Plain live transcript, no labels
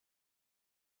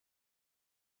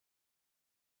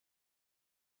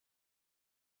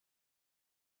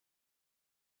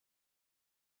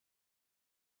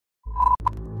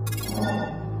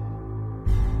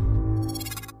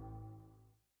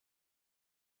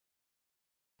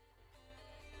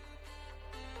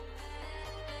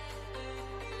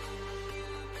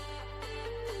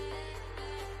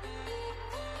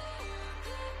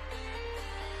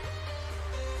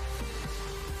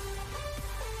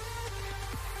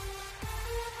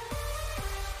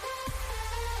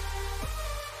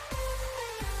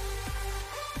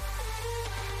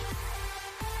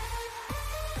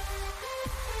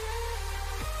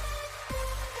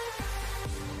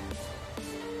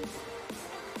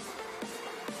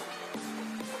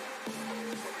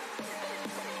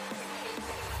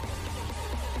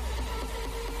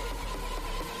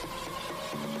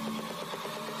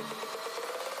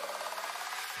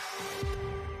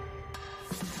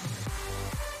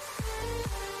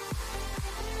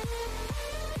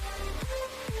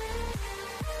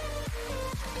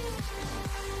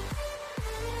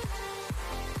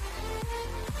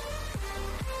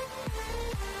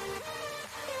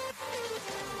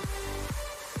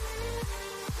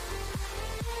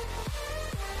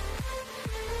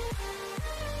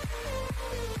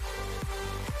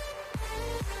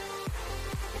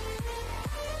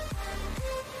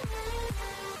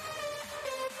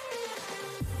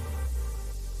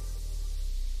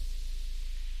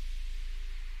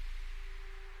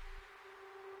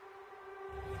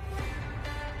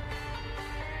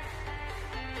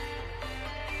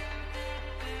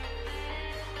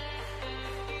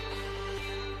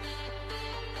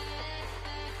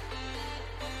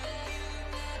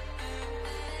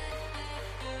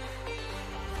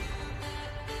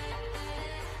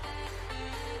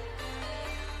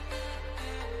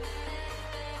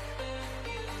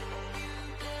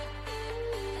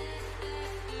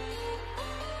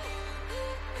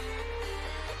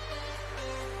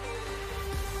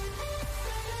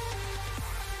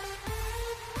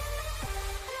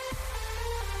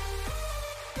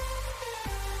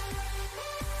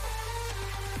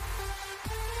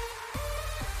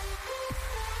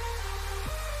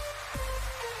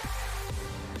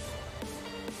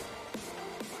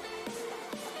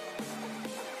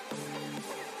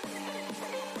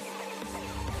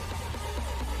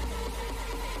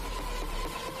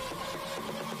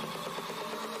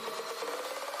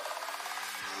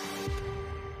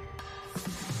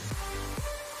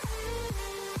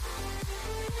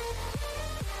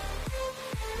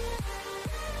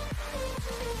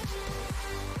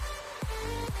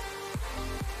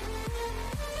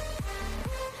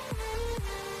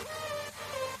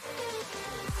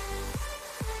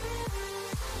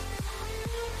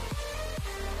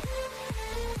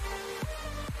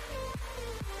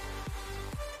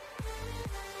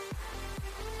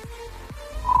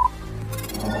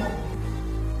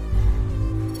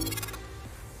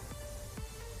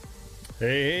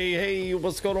Hey,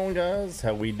 what's going on, guys?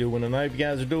 How we doing tonight? You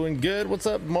guys are doing good. What's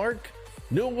up, Mark?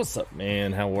 No, what's up,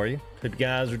 man? How are you? Hope you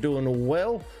guys are doing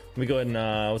well. Let me go ahead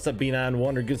and, what's up, B9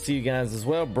 Wonder? Good to see you guys as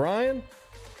well. Brian,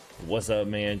 what's up,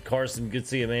 man? Carson, good to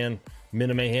see you, man.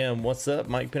 Mina Mayhem, what's up?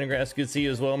 Mike Pendergrass, good to see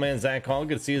you as well, man. Zach Hall,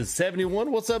 good to see you.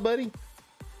 71, what's up, buddy?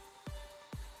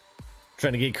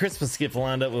 Trying to get Christmas gift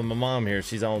lined up with my mom here.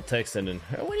 She's all texting and,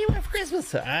 oh, what do you want for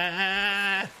Christmas?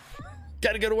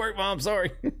 Gotta go to work, Mom.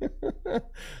 Sorry.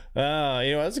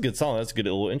 That's a good song. That's a good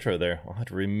little intro there. I'll have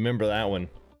to remember that one.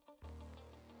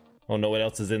 I don't know what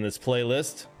else is in this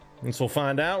playlist. And so we'll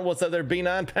find out. What's up there,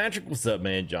 B9 Patrick? What's up,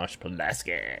 man? Josh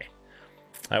Pulaski.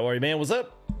 How are you, man? What's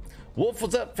up? Wolf,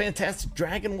 what's up? Fantastic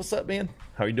Dragon, what's up, man?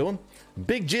 How are you doing?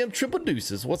 Big Jim Triple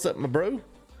Deuces, what's up, my bro?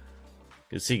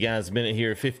 Good to see you guys. A minute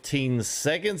here, 15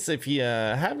 seconds. If you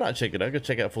have not checked it out, go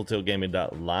check out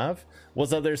fulltailgaming.live.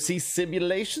 What's up there, C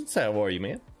Simulations? How are you,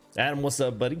 man? Adam, what's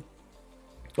up, buddy?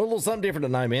 A little something different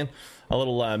tonight, man. A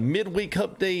little midweek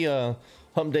hump day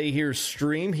here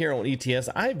stream here on ETS.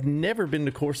 I've never been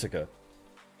to Corsica.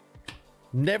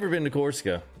 Never been to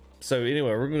Corsica. So anyway,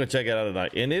 we're going to check it out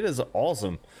tonight, and it is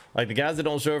awesome. Like, the guys that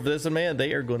don't show up for this one, man,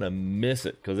 they are going to miss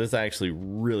it because it's actually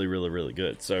really, really, really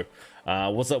good. So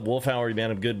what's up, Wolf? How are you,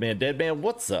 man? I'm good, man. Dead man,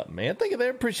 what's up, man? Thank you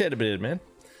there. Appreciate it, man.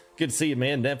 Good to see you,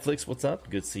 man. Netflix, what's up?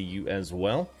 Good to see you as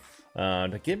well.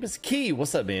 Again, Mr. Key,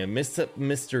 what's up, man?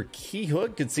 Mr. Key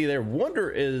Hook, good to see you there. Wonder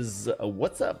is,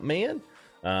 what's up, man?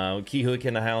 Key Hook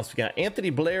in the house. We got Anthony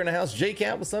Blair in the house.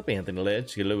 J-Cat, what's up, Anthony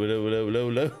Ledge?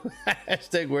 Low.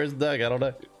 Hashtag where's Doug? I don't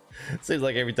know. Seems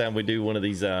like every time we do one of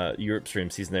these Europe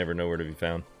streams, he's never nowhere to be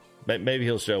found. Maybe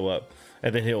he'll show up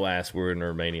and then he'll ask, we're in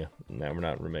Romania. No, we're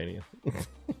not in Romania.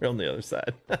 We're on the other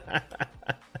side.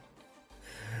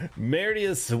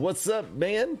 Marius, what's up,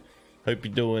 man? Hope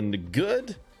you're doing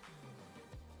good.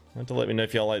 Have to let me know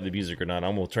if y'all like the music or not.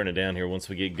 I'm gonna turn it down here once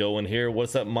we get going here.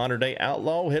 What's up, Modern Day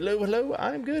Outlaw? Hello.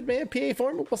 I'm good, man. PA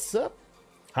Farmer, what's up?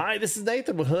 Hi, this is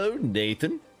Nathan. Well, hello,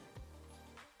 Nathan.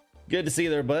 Good to see you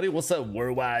there, buddy. What's up,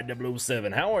 Worldwide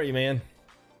 007? How are you, man?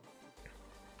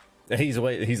 He's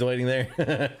waiting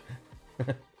there.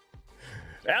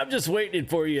 I'm just waiting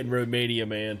for you in Romania,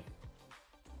 man.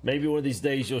 Maybe one of these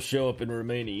days you'll show up in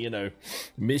Romania. You know,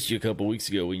 missed you a couple days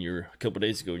ago when you're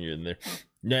in there.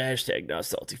 No, hashtag not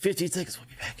salty. 15 seconds. We'll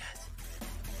be back, guys.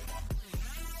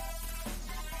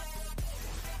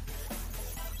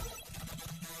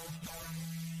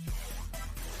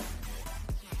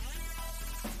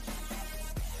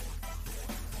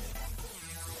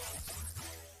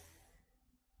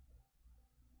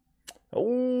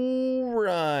 All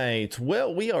right.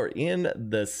 Well, we are in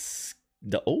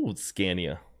the old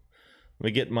Scania. Let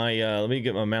me get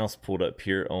my mouse pulled up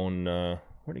here on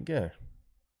where'd it go?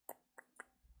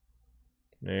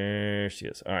 There she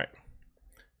is. All right.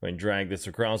 Go ahead and drag this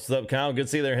across. What's up, Kyle? Good to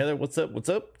see you there, Heather. What's up?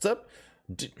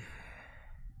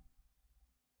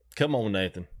 Come on,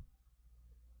 Nathan.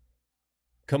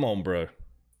 Come on, bro.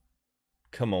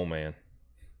 Come on, man.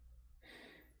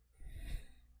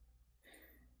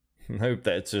 I hope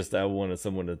that's just I wanted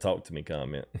someone to talk to me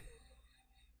comment.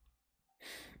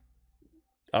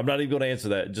 I'm not even going to answer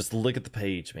that. Just look at the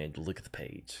page, man. Look at the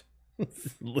page.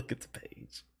 Look at the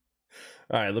page.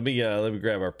 All right, let me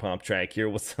grab our pump track here.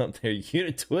 What's up there,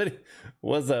 Unit 20?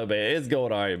 What's up, man? It's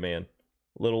going all right, man.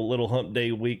 Little hump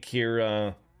day week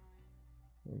here.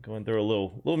 Going through a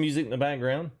little music in the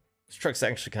background. This truck's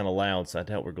actually kind of loud, so I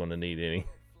doubt we're going to need any.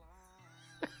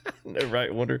 No,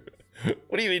 right? Wonder.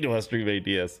 What do you mean to us stream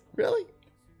ADS? Really?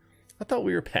 I thought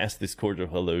we were past this cordial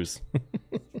hellos.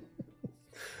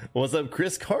 What's up,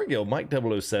 Chris Cargill? Mike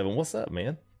 007. What's up,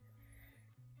 man?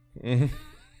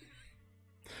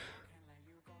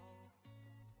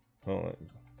 Hold on.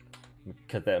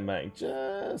 Cut that mic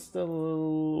just a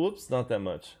little. Whoops, not that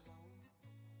much.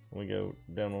 We go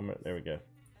down 1 minute. There we go.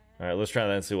 All right, let's try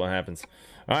that and see what happens.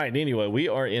 All right, anyway, we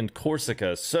are in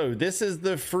Corsica. So this is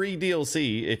the free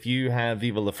DLC if you have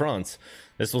Viva La France.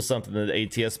 This was something that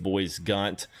the ATS boys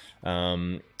got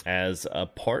as a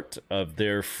part of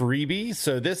their freebie.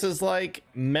 So this is like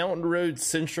Mountain Road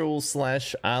Central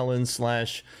 / Island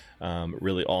 /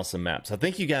 really awesome maps. I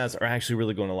think you guys are actually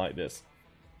really going to like this.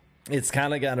 It's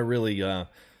kind of got a really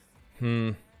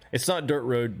it's not dirt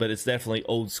road, but it's definitely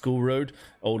old school road,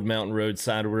 old mountain road,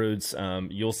 side roads.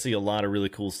 You'll see a lot of really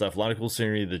cool stuff, a lot of cool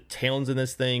scenery. The towns in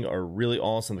this thing are really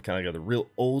awesome. They kind of got a real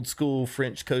old school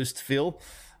French coast feel,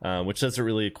 which doesn't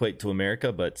really equate to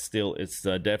America, but still, it's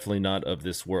definitely not of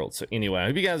this world. So anyway, I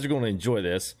hope you guys are going to enjoy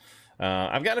this.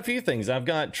 I've got a few things. I've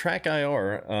got Track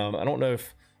IR. I don't know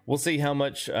if we'll see how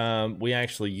much we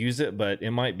actually use it, but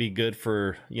it might be good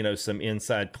for, you know, some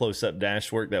inside close-up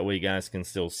dash work. That way you guys can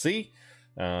still see.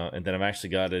 And then I've actually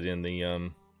got it in the I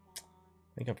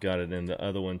think I've got it in the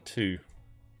other one too.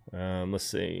 Let's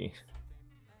see.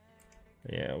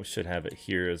 Yeah, we should have it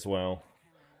here as well.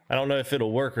 I don't know if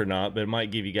it'll work or not, but it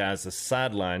might give you guys a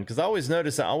sideline, because I always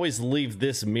notice I always leave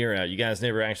this mirror out. You guys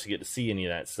never actually get to see any of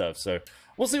that stuff, so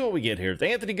we'll see what we get here.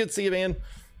 Anthony, good to see you, man.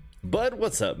 Bud,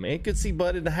 what's up, man? Good to see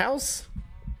Bud in the house.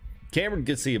 Cameron,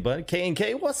 good to see you, bud.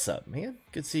 K&K, what's up, man?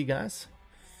 Good to see you guys.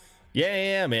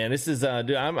 Yeah, man. This is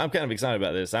dude, I'm kind of excited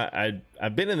about this.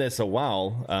 I've been in this a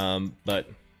while, but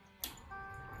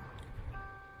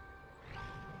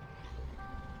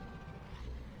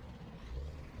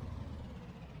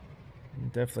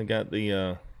definitely got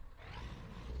the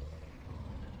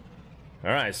all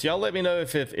right, so y'all let me know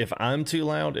if I'm too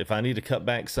loud, if I need to cut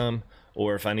back some,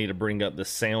 or if I need to bring up the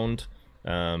sound.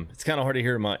 It's kind of hard to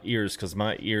hear in my ears because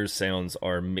my ear sounds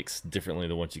are mixed differently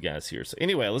than what you guys hear. So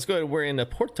anyway, let's go ahead. We're in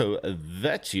Porto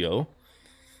Vecchio,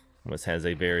 which has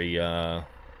a very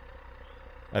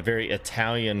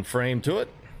Italian frame to it.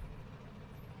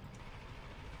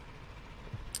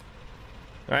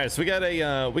 All right, so we got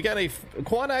a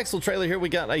quad axle trailer here. We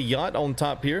got a yacht on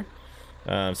top here.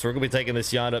 So we're gonna be taking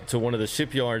this yacht up to one of the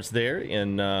shipyards there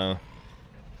in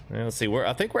let's see,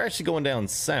 I think we're actually going down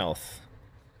south.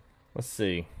 Let's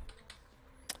see.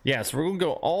 Yeah, so we're gonna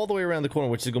go all the way around the corner,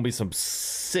 which is gonna be some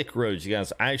sick roads. You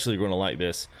guys actually are gonna like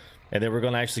this. And then we're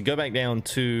gonna actually go back down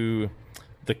to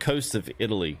the coast of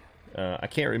Italy. I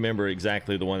can't remember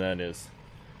exactly the one that is,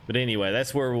 but anyway,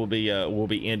 that's where we'll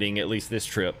be ending at least this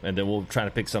trip, and then we'll try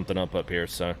to pick something up here.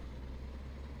 So.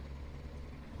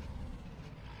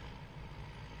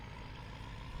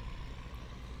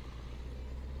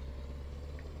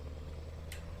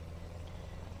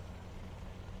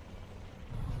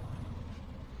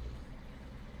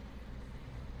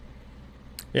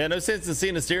 Yeah, no sense in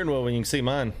seeing the steering wheel when you can see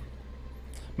mine.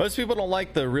 Most people don't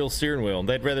like the real steering wheel.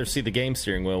 They'd rather see the game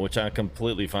steering wheel, which I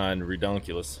completely find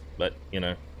redonkulous. But, you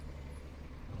know,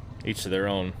 each to their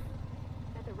own.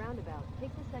 At the roundabout, take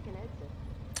the second exit.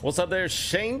 What's up there,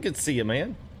 Shane? Good to see you,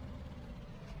 man.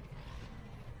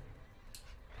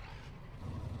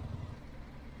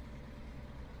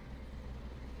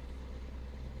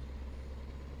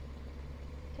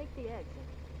 Take the exit.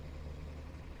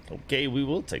 Okay, we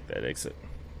will take that exit.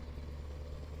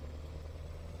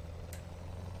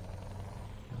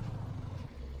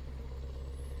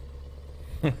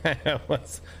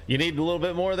 You need a little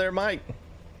bit more there, Mike.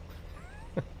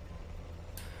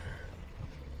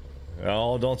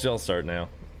 Oh, don't y'all start now.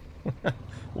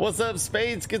 What's up,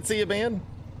 Spades? Good to see you, man.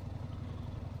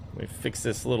 Let me fix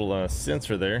this little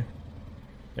sensor there.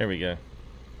 There we go.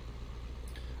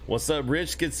 What's up,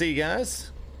 Rich? Good to see you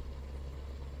guys.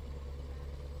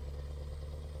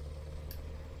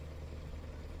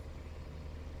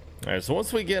 All right, so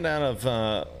once we get out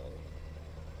of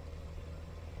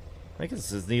I think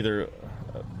this is neither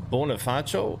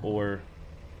Bonifacio or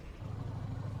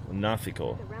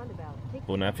Bonifico.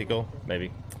 Bonifico,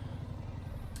 maybe.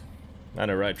 I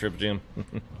know, right, Trip Jim?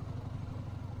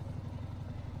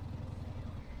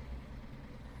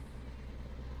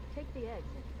 Take the exit.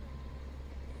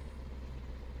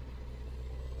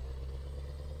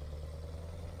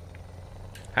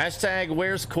 Hashtag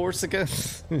where's Corsica?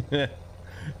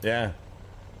 Yeah,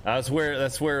 that's where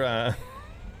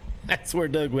that's where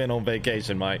Doug went on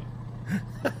vacation, Mike.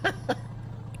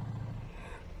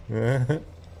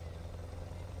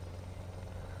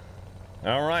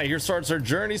 All right, here starts our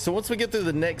journey. So once we get through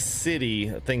the next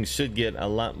city, things should get a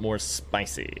lot more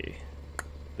spicy.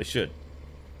 They should.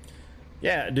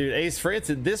 Yeah, dude, Ace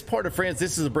France, in this part of France,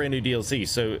 this is a brand new DLC.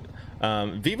 So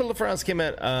Viva la France came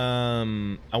out, I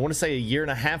want to say a year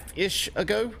and a half-ish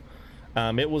ago.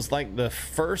 It was like the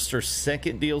first or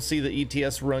second DLC that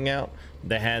ETS rung out.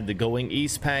 They had the Going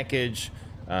East package,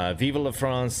 Viva la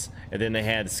France, and then they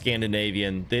had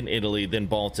Scandinavian, then Italy, then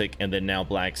Baltic, and then now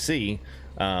Black Sea.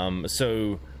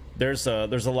 So there's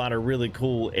a lot of really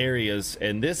cool areas,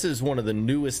 and this is one of the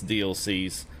newest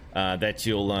DLCs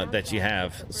that you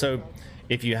have. So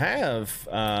if you have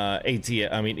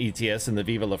ETS and the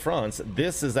Viva la France,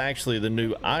 this is actually the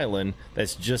new island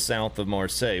that's just south of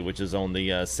Marseille, which is on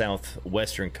the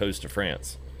southwestern coast of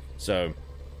France. So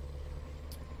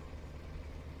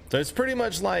it's pretty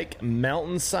much like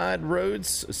mountainside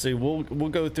roads. So we'll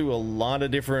go through a lot of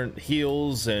different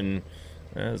hills, and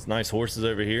there's nice horses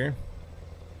over here.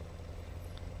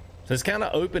 So it's kind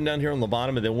of open down here on the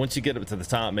bottom, and then once you get up to the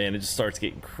top, man, it just starts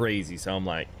getting crazy. So I'm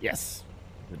like, yes,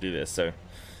 to do this. So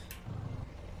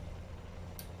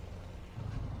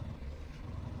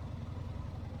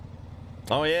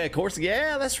Oh yeah, of course.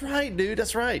 Yeah, that's right, dude.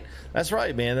 That's right. That's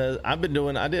right, man.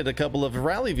 I did a couple of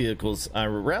rally vehicles,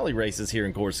 rally races here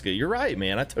in Corsica. You're right,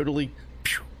 man. I totally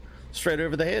straight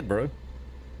over the head, bro.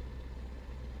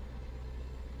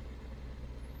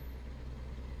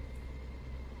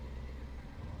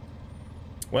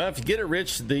 Well, if you get it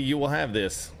rich, you will have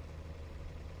this.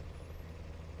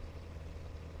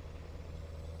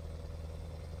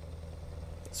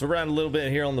 So around a little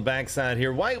bit here on the backside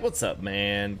here. White, what's up,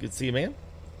 man? Good to see you, man.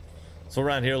 So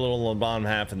around here a little on the bottom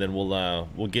half, and then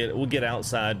we'll get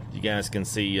outside. You guys can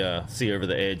see over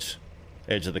the edge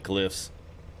of the cliffs.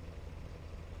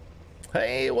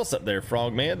 Hey, what's up there,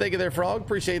 Frog, man? Thank you there, Frog.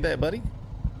 Appreciate that, buddy.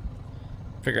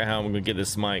 Figure out how I'm gonna get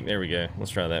this mic. There we go.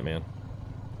 Let's try that, man.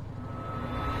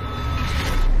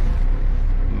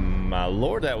 My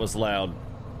lord, that was loud.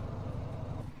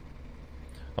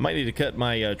 I might need to cut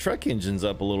my truck engines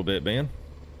up a little bit, man.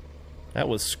 That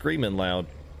was screaming loud.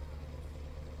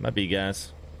 Might be,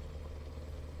 guys.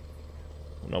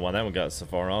 I don't know why that one got so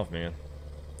far off, man.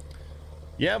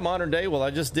 Yeah, modern day. Well,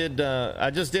 I just did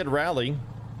rally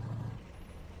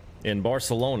in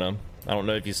Barcelona. I don't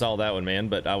know if you saw that one, man,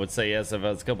 but I would say as of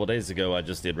a couple of days ago, I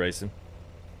just did racing.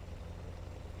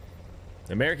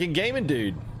 American Gaming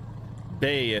Dude.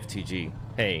 Bay FTG.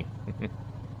 Hey.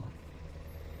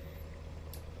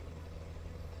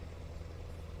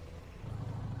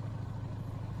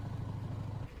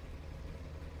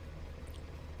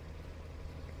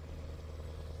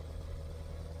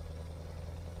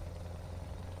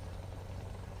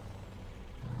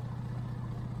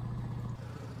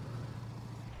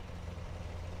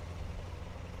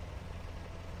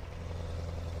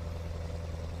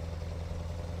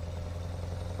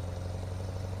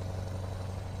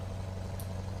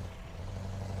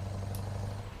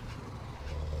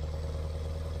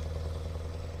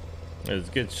 There's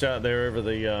a good shot there over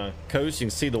the coast. You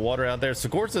can see the water out there. So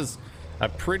Corsica's a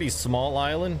pretty small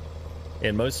island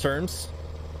in most terms.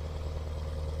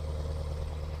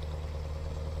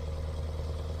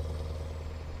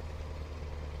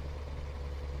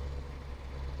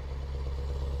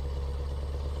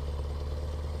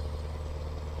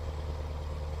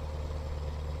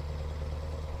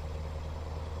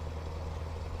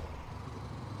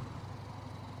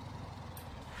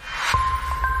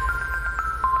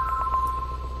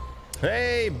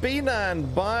 Hey,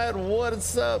 B9 bot,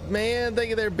 what's up, man? Thank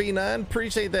you there, B9.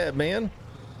 Appreciate that, man.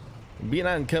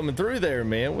 B9 coming through there,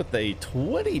 man, with a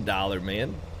 $20,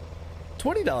 man.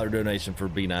 $20 donation for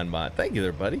B9 bot. Thank you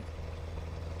there, buddy.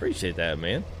 Appreciate that,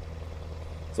 man.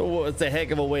 So it's a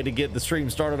heck of a way to get the stream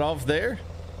started off there.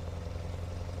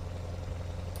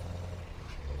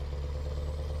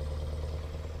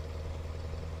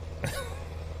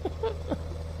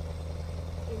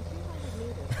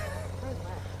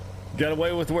 Got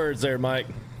away with words there, Mike.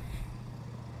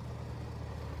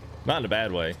 Not in a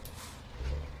bad way.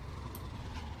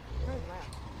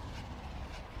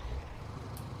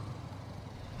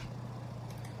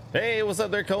 Hey, what's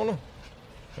up there, Kona?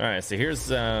 Alright, so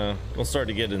here's we'll start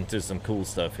to get into some cool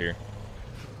stuff here.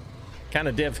 Kind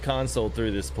of depth console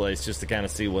through this place just to kind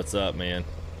of see what's up, man.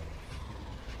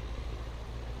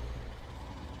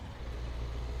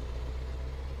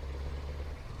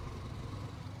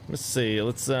 Let's see.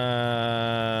 Let's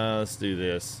do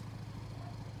this.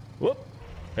 Whoop.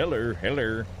 Hello,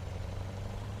 hello.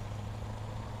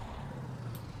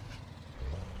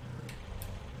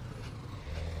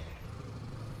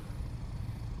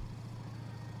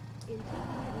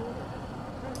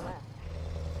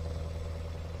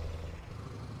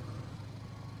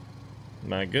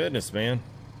 My goodness, man.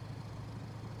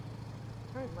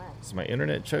 Is my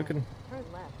internet choking?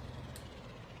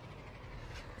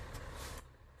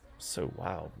 So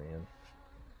wild, man.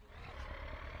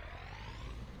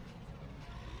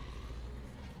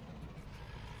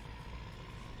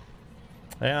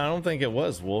 Yeah, I don't think it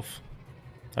was Wolf.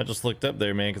 I just looked up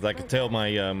there, man, because I could tell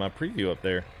my my preview up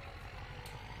there.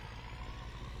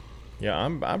 Yeah,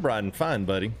 I'm riding fine,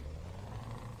 buddy.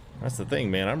 That's the thing,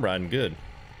 man. I'm riding good.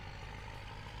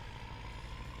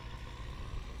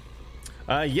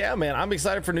 Yeah, man. I'm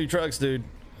excited for new trucks, dude.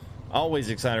 Always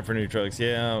excited for new trucks.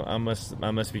 Yeah, I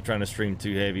must be trying to stream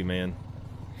too heavy, man.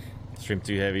 Stream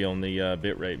too heavy on the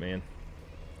bit rate, man.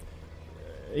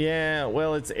 Yeah,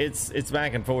 well, it's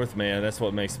back and forth, man. That's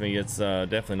what makes me. It's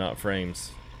definitely not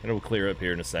frames. It'll clear up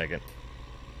here in a second.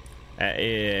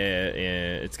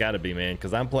 It's got to be, man,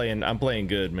 because I'm playing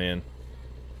good, man.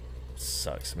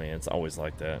 Sucks, man. It's always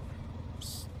like that.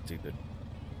 Stupid.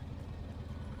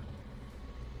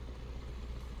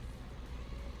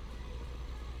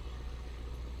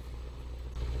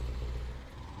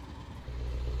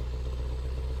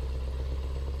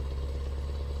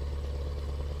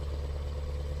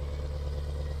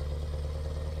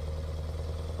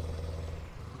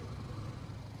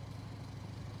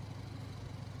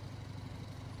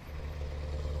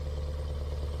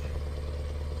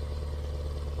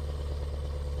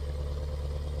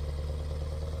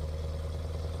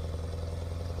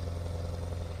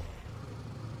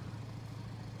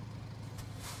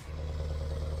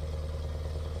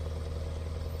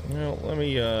 let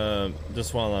me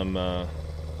just while I'm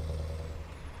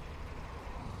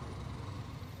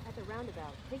At the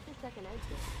roundabout, take the second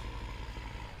exit.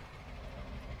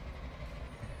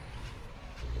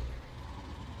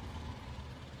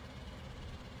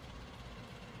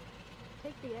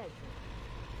 Take the exit.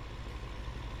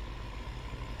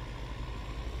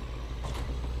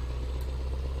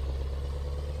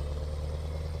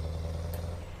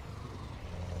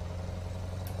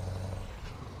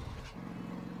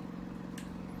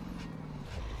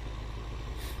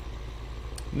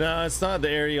 No, it's not the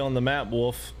area on the map,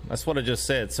 Wolf. That's what I just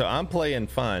said. So I'm playing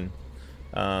fine.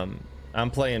 I'm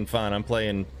playing fine. I'm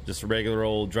playing just a regular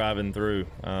old driving through.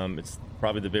 It's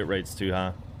probably the bit rate's too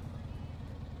high.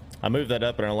 I moved that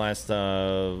up in our last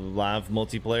live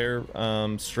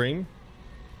multiplayer stream.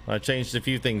 I changed a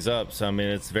few things up, so I mean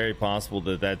it's very possible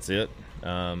that that's it.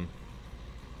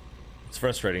 It's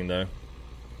frustrating though.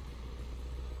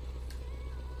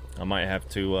 I might have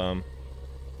to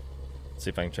see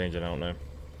if I can change it. I don't know.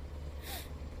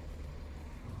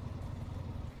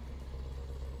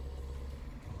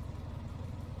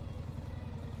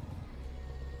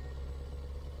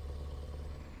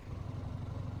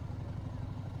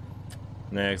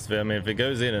 Next, I mean, if it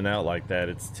goes in and out like that,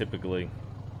 it's typically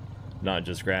not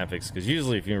just graphics, because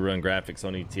usually if you run graphics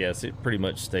on ETS, it pretty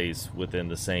much stays within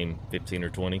the same 15 or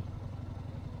 20.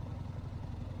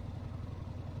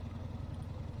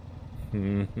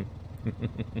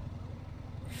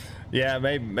 Yeah,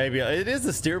 maybe it is a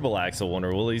steerable axle one,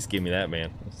 or will at least give me that,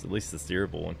 man. It's at least the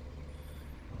steerable one.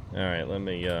 All right,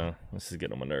 let's just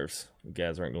get on my nerves. You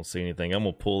guys aren't gonna see anything. I'm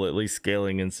gonna pull at least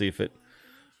scaling and see if it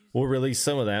will release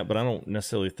some of that, but I don't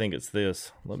necessarily think it's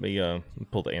this. Let me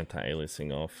pull the anti-aliasing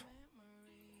off.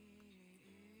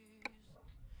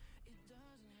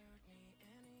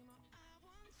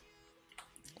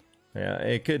 Yeah,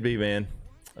 it could be, man.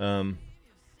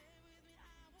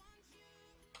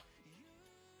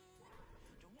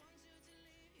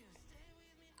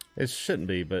 It shouldn't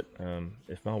be, but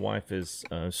if my wife is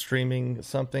streaming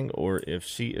something, or if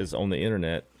she is on the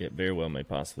internet, it very well may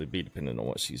possibly be, depending on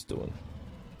what she's doing.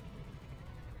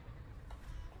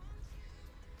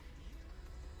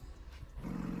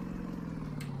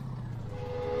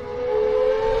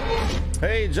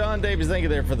 Hey, John Davies, thank you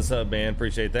there for the sub, man.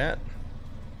 Appreciate that.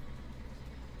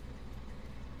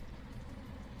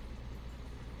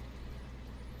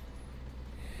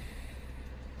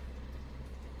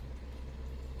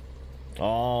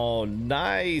 Oh,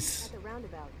 nice.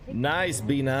 Nice,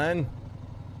 B9.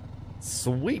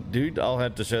 Sweet, dude. I'll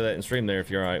have to show that in stream there if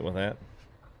you're alright with that.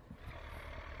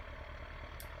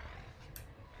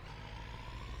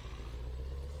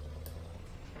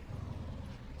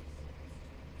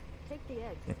 Take the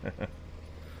exit.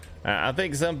 I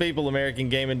think some people, American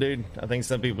gaming, dude, I think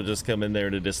some people just come in there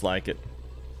to dislike it.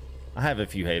 I have a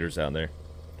few haters out there.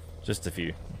 Just a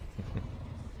few.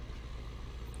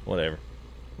 Whatever.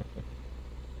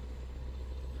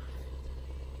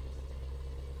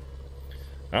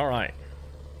 All right.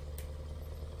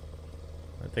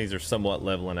 Things are somewhat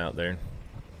leveling out there.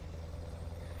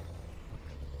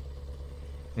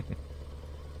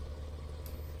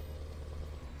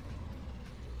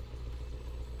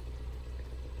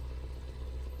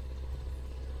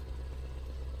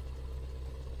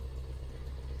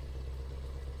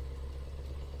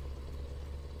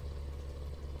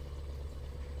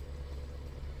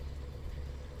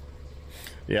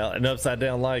 Yeah, an upside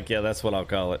down like. Yeah, that's what I'll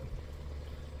call it.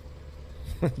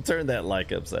 Turn that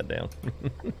like upside down.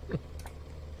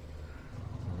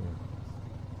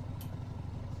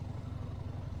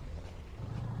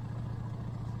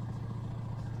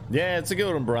 Yeah, it's a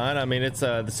good one, Brian. I mean, it's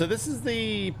so this is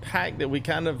the pack that we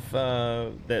kind of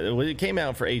that when it came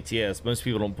out for ATS. Most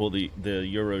people don't pull the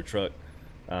Euro truck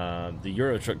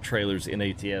trailers in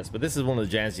ATS, but this is one of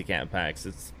the Jazzy Cat packs.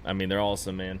 It's, I mean, they're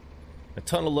awesome, man. A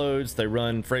ton of loads. They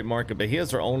run freight market, but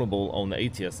his are ownable on the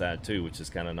ATS side too, which is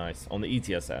kind of nice. On the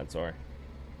ETS side, sorry.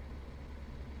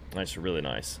 That's really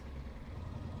nice.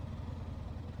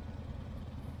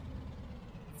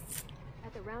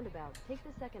 At the roundabout, take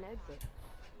the second exit.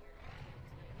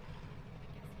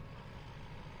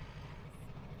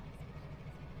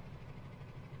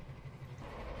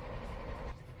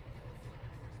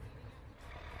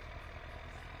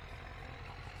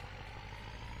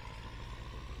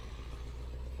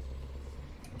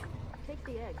 Take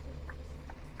the exit.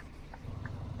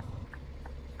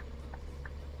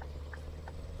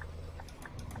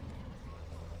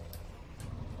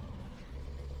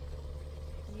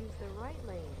 Use the right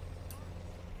lane.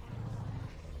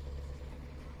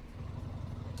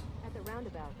 At the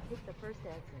roundabout, take the first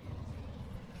exit.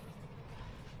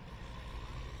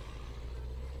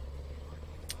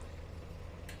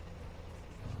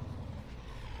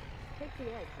 Take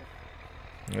the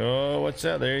exit. Oh, watch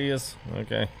out. There he is.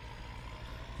 Okay.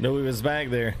 Knew he was back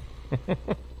there.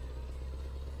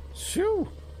 Shoo.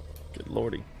 Good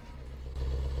lordy.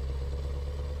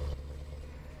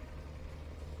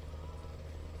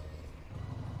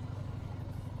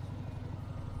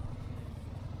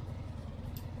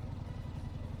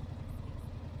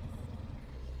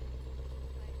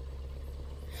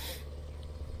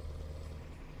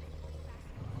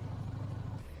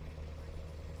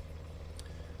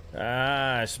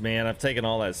 Gosh, man, I've taken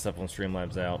all that stuff on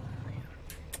Streamlabs out.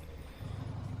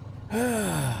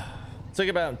 Took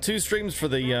about 2 streams for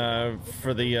the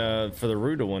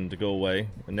Ruda one to go away,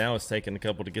 and now it's taking a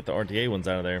couple to get the RTA ones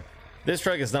out of there. This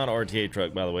truck is not an RTA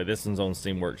truck, by the way. This one's on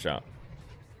Steam Workshop.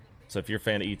 So if you're a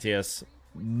fan of ETS,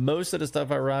 most of the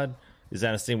stuff I ride is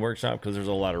out of Steam Workshop because there's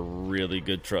a lot of really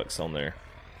good trucks on there.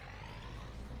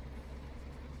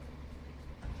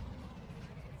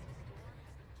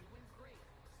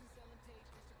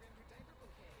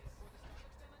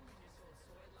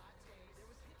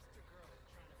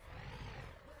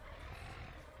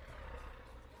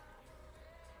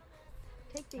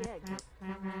 Take the exit.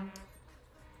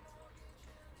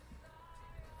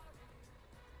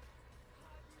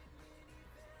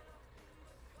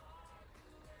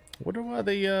 Wonder why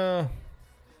they are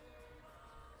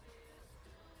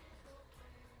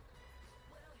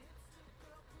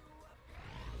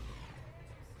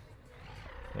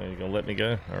you gonna let me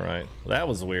go? All right. Well, that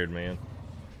was weird, man.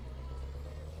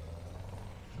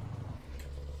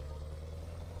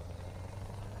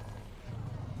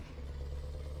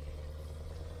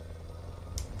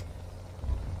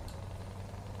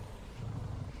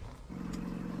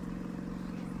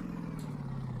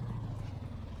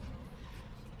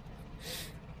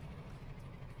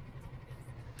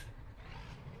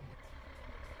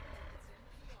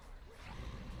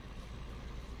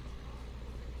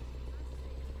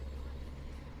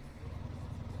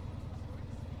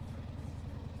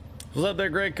 What's up there,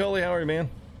 Greg Coley? How are you, man?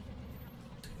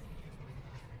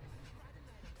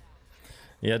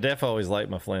 Yeah, Def always liked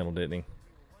my flannel, didn't he?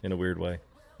 In a weird way.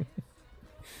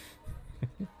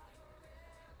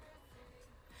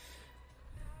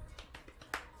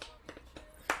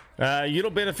 You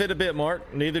don't benefit a bit,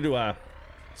 Mark. Neither do I.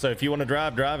 So if you want to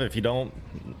drive, drive. If you don't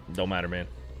matter, man.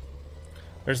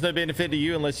 There's no benefit to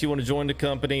you unless you want to join the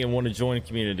company and want to join a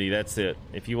community. That's it.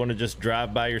 If you want to just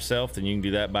drive by yourself, then you can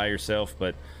do that by yourself.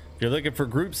 But if you're looking for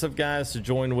groups of guys to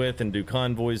join with and do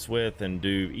convoys with and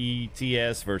do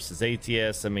ETS versus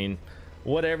ATS, I mean,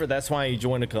 whatever, that's why you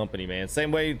join a company, man.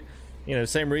 Same way, you know,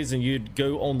 same reason you'd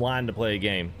go online to play a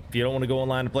game. If you don't want to go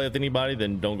online to play with anybody,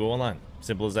 then don't go online.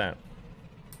 Simple as that.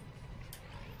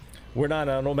 We're not,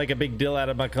 I don't make a big deal out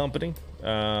of my company. You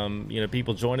know,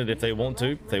 people join it if they want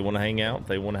to. If they want to hang out, if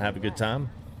they want to have a good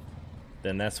time,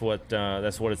 then that's what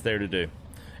it's there to do.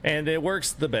 And it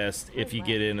works the best if you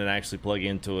get in and actually plug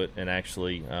into it and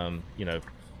actually, you know,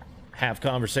 have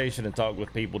conversation and talk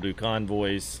with people, do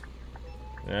convoys.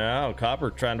 Oh, Copper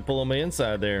trying to pull on the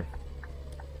inside there.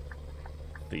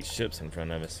 These ships in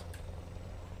front of us.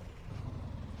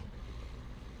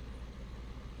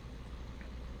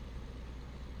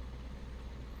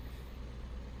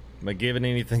 Am I giving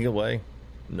anything away?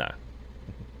 No.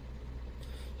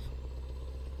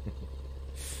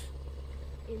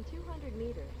 In 200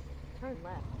 meters, turn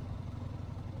left.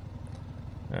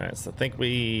 Alright, so I think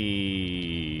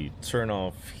we turn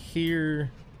off here.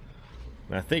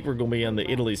 And I think we're going to be on the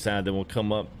Italy side, then we'll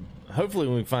come up. Hopefully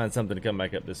we can find something to come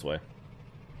back up this way.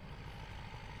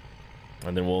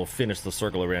 And then we'll finish the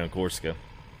circle around Corsica.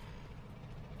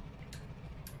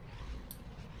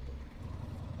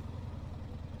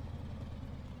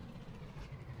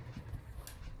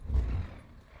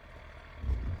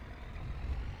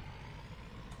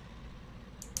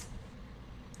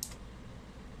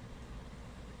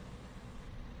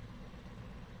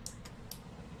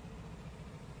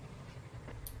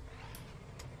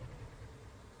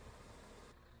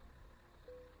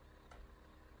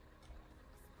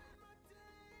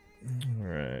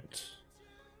 Alright.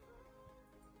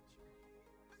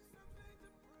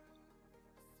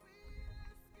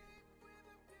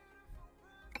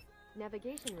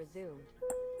 Navigation resumed.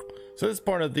 So this is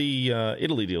part of the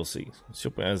Italy DLC.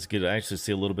 So I get to actually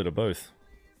see a little bit of both.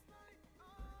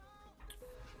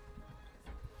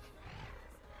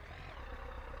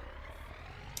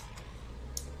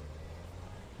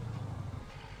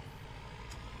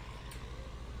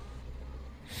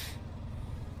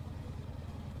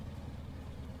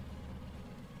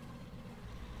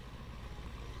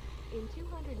 In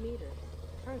 200 meters,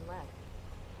 turn left.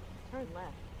 Turn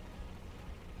left.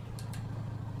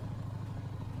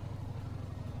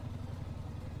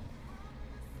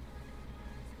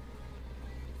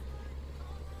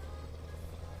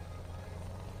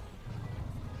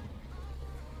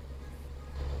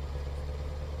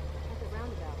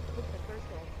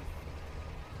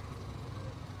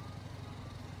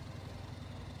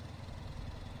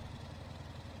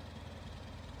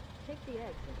 Take the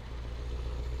exit.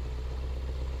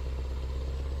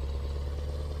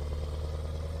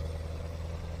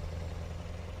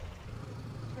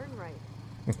 Turn right.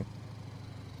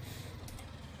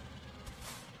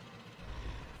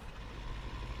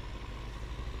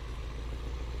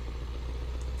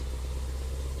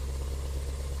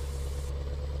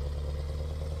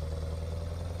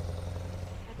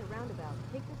 At the roundabout,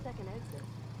 take the second exit.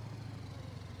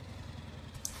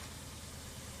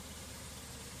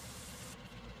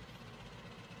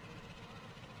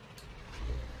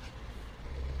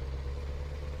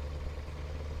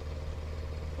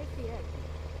 Take the exit.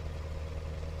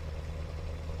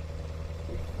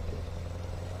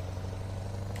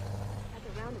 At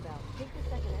the roundabout, take the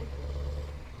second exit.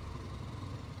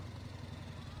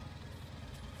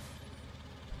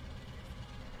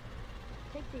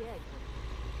 Take the exit.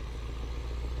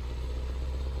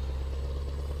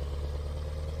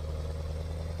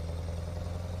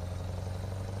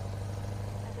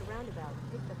 At the roundabout,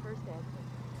 take the first exit.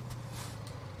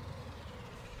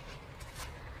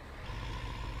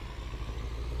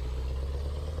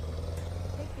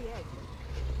 Take the exit.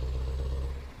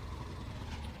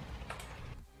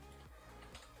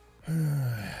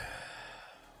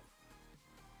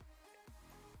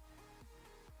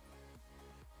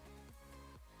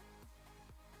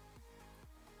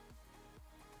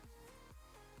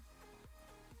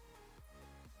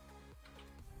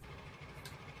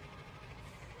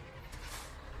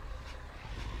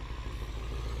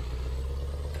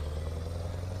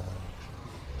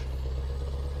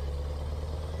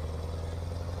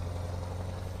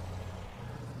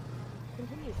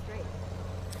 Continue straight.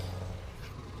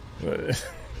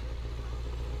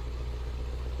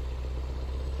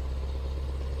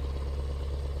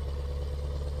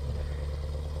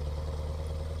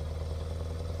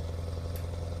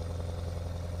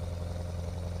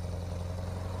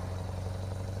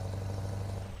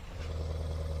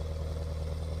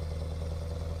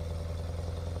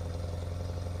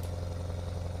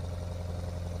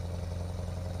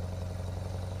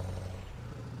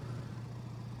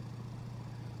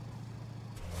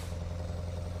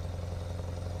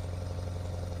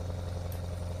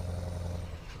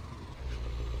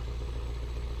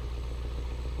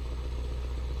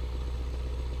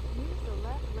 Use the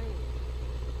left lane.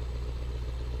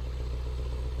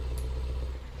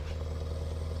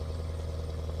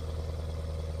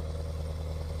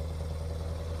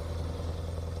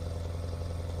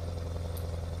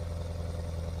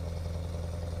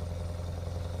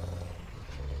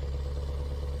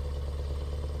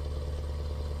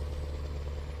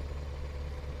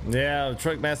 Yeah,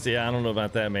 Truck Master. Yeah, I don't know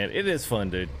about that, man. It is fun,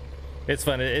 dude. It's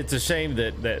fun. It's a shame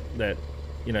that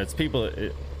you know, it's people.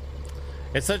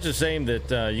 It's such a shame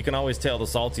that you can always tell the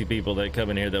salty people that come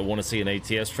in here that want to see an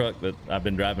ATS truck that I've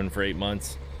been driving for 8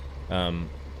 months,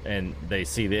 and they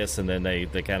see this and then they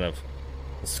kind of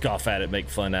scoff at it, make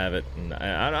fun of it, and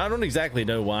I don't exactly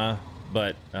know why,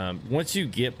 but once you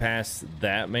get past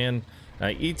that, man,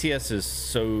 ETS is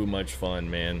so much fun,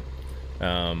 man.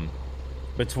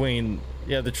 Between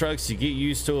the trucks, you get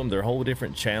used to them. They're a whole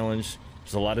different challenge.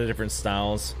 There's a lot of different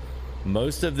styles.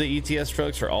 Most of the ETS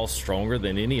trucks are all stronger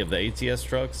than any of the ATS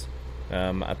trucks.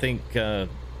 I think I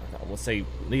will say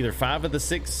either 5 out of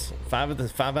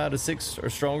 6 are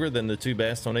stronger than the 2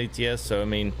 best on ATS. So I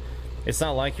mean, it's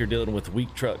not like you're dealing with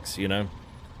weak trucks, you know.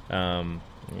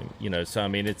 So I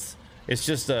mean, it's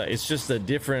just a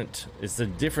different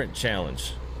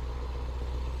challenge.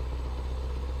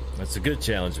 It's a good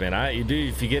challenge, man.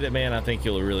 If you get it, man, I think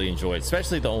you'll really enjoy it,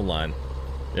 especially the online.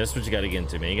 That's what you got to get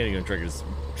into, man. You got to get into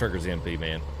Truckers MP,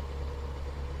 man.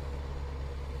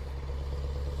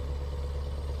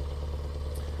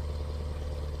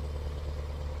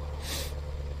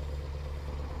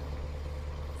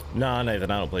 Nah, Nathan,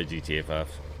 I don't play GTA 5.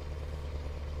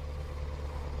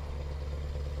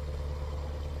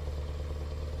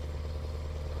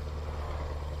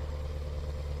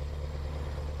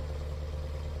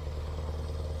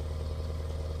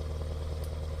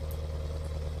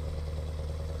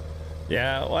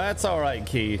 Yeah, well, that's all right,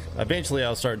 Key. Eventually,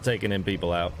 I'll start taking them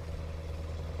people out.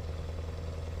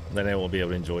 Then I won't be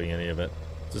able to enjoy any of it.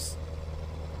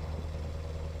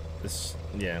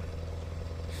 Yeah.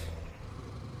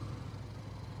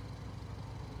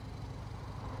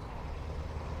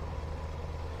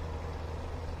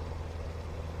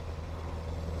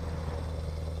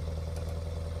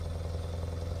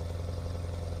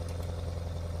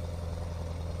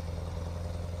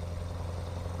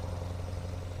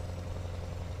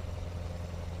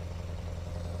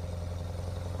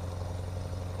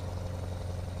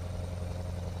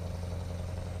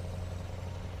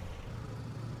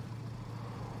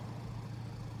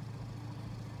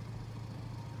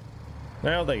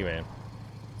 No, thank you, man.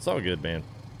 It's all good, man.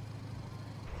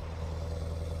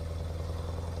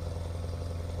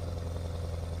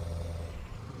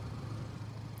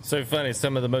 So funny,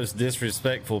 some of the most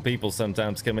disrespectful people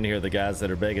sometimes come in here, the guys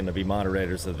that are begging to be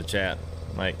moderators of the chat.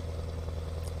 Like,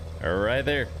 right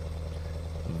there.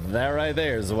 That right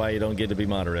there is why you don't get to be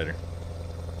moderator.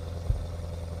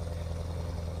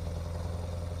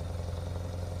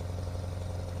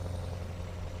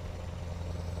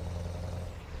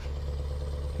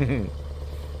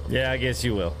 Yeah, I guess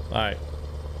you will. All right.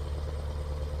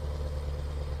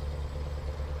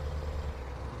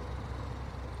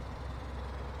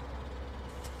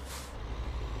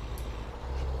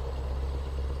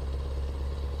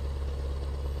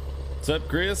 What's up,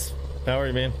 Chris? How are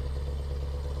you, man?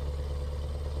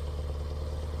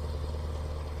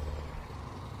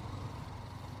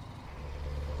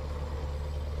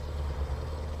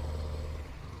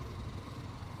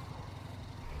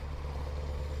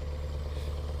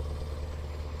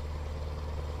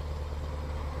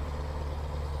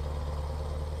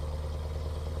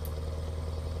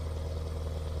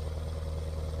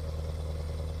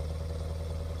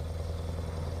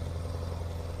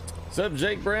 What's up,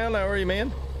 Jake Brown? How are you,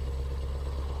 man?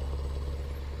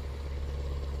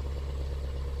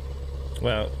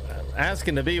 Well,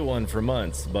 asking to be one for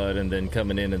months, but and then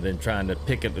coming in and then trying to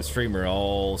pick up the streamer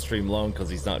all stream long because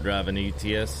he's not driving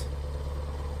ETS.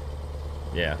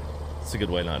 Yeah, it's a good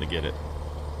way not to get it.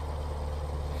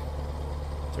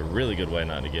 It's a really good way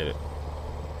not to get it.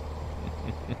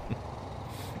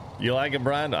 You like it,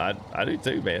 Brian? I do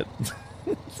too, man.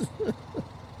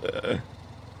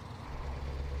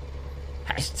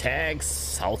 Hashtag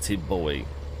salty boy.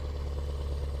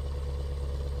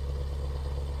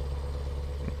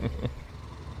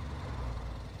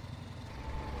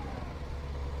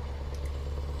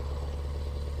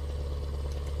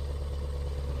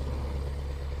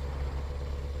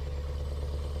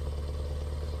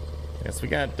 Yes, we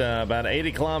got about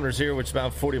 80 kilometers here, which is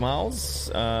about 40 miles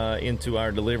into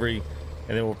our delivery.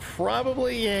 And then we'll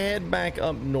probably head back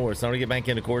up north. So I'm gonna get back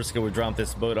into Corsica. We drop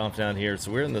this boat off down here. So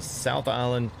we're in the South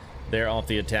Island there off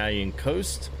the Italian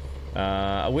coast.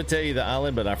 I would tell you the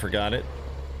island, but I forgot it.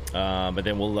 But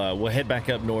then we'll head back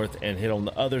up north and hit on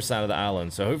the other side of the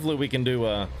island. So hopefully we can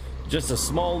do just a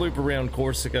small loop around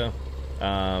Corsica.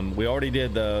 We already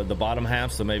did the bottom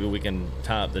half, so maybe we can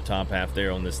tie up the top half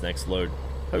there on this next load.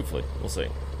 Hopefully, we'll see.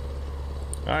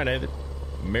 All right, David.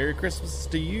 Merry Christmas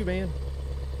to you, man.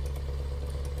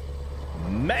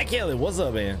 Matt Kelly, what's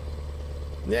up, man?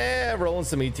 Yeah, rolling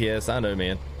some ETS. I know,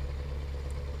 man.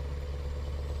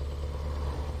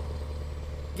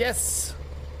 Yes.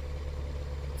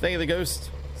 Thank you, the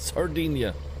ghost.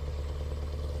 Sardinia.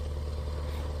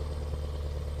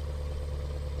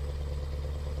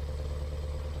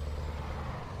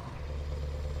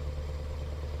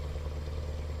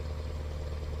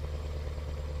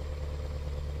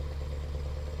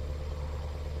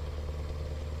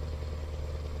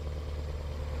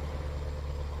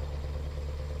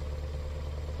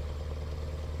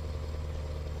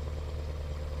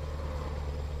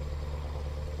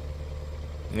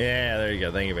 Yeah, there you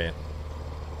go. Thank you, man.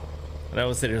 And I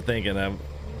was sitting here thinking,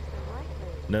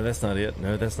 no, that's not it.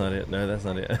 No, that's not it. No, that's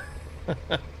not it.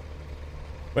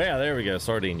 Well, yeah, there we go.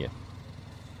 Sardinia.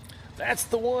 That's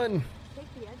the one.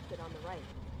 Take the exit on the right.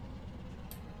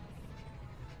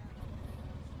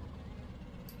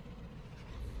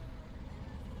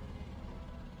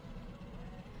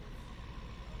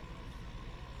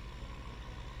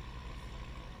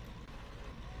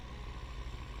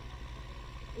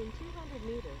 In 200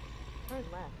 meters, turn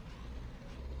left.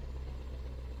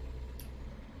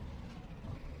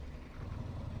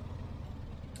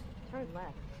 Turn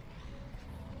left.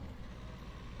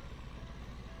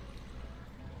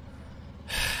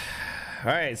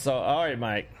 All right,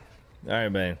 Mike. All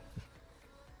right, man.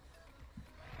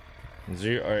 All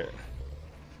right.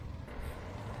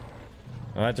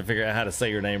 I'll have to figure out how to say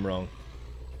your name wrong.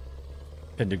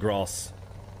 Pendergrass.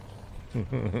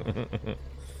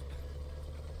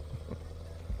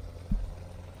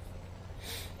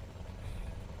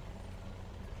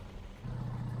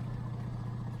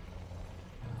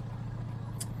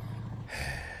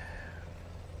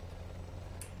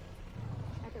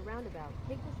 Roundabout.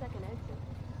 Take the second exit.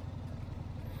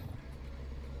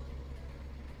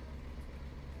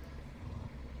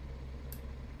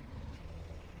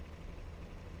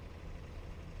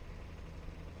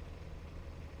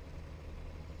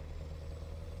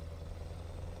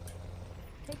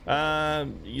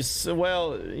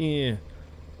 Yeah.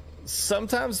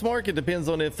 Sometimes, Mark, it depends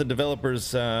on if the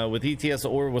developers with ETS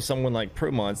or with someone like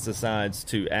Promont decides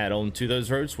to add on to those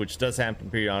roads, which does happen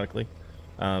periodically.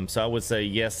 So I would say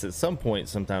yes, at some point,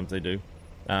 sometimes they do.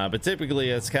 But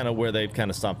typically, that's kind of where they've kind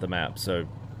of stopped the map. So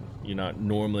you're not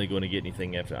normally going to get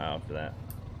anything after that.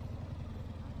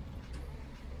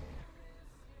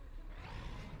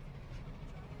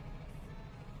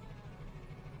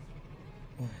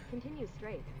 Continue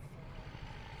straight.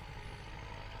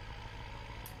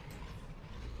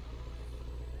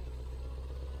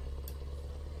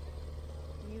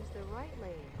 Use the right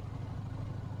lane.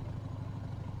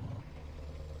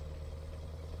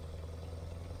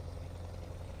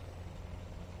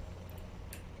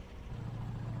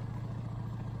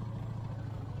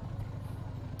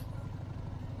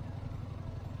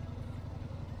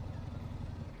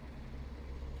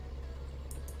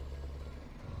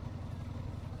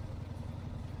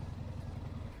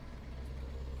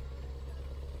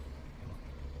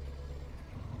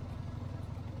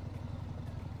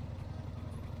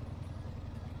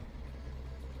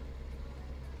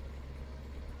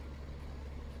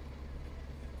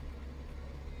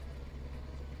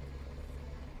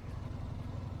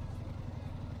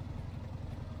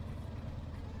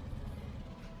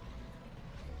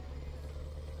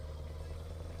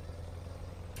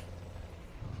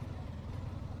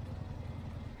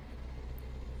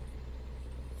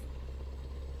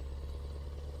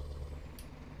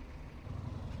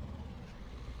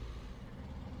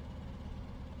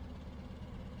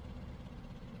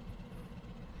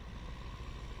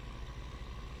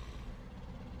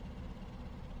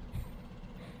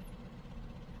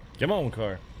 Come on,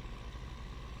 car.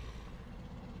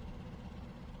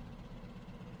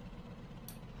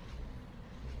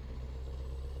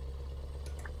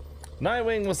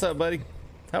 Nightwing, what's up, buddy?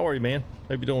 How are you, man?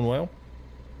 Hope you're doing well.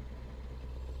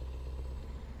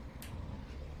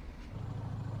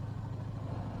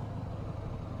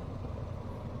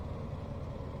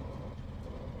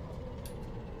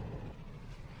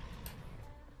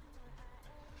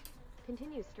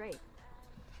 Continue straight.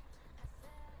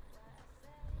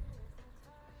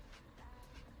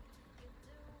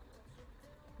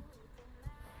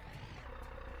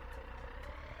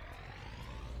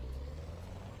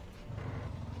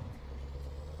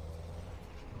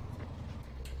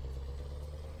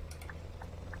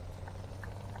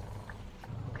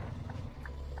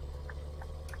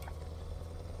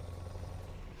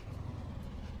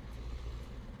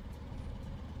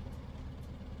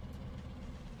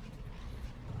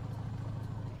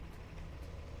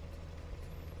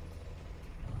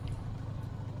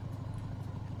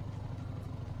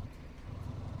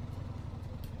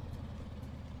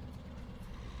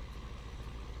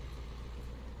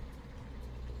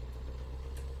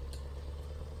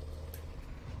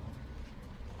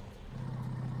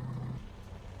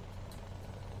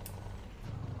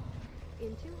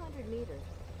 In 200 meters,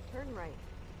 turn right.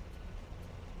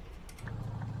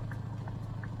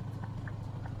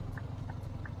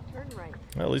 Turn right.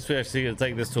 Well, at least we actually get to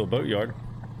take this to a boatyard.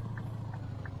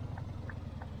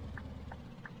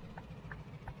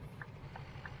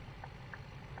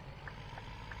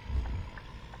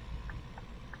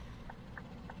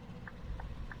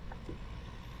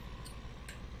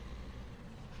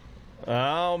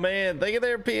 Oh man, thank you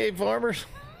there, PA Farmers.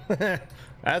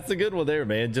 That's a good one there,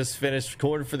 man. Just finished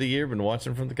recording for the year, been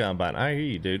watching from the combine. I hear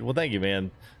you, dude. Well, thank you, man.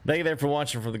 Thank you there for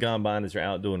watching from the combine as you're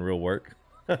out doing real work.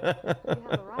 We have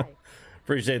arrived.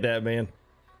 Appreciate that, man.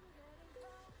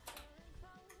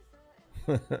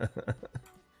 All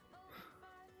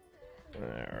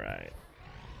right.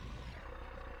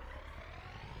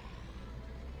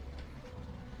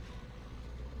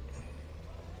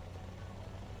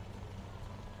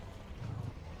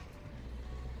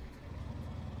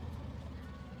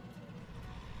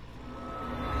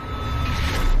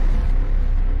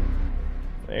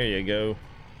 There you go.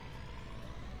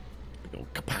 Big ol'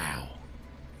 kapow.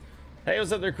 Hey,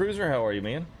 what's up there, Cruiser? How are you,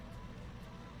 man?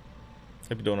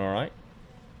 Hope you're doing all right.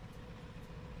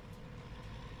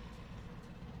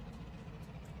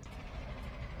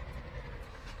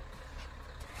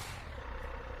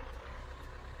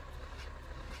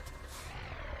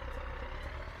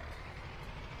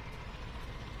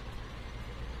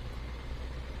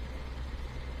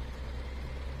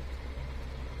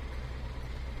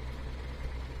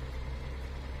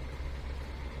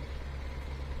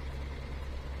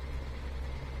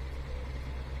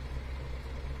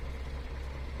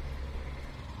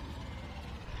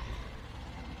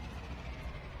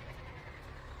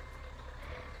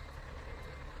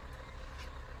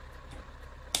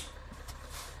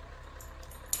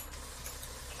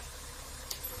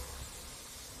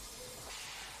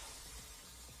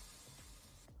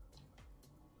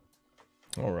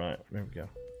 All right, there we go.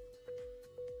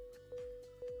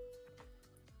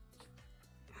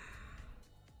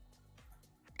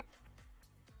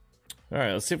 All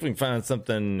right, let's see if we can find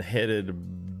something headed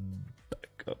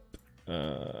back up.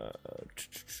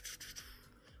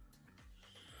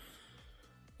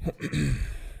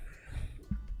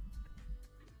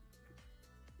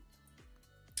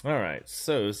 All right,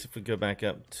 so let's see if we go back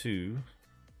up to.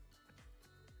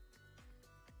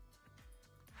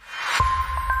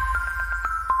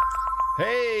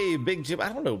 Hey, Big Jim. I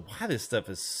don't know why this stuff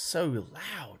is so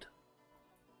loud.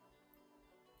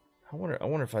 I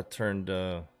wonder if I turned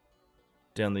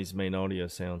down these main audio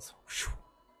sounds.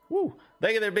 Woo!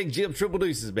 Thank you there, Big Jim. Triple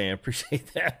deuces, man.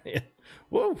 Appreciate that.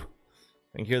 Woo!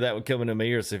 I can hear that one coming to my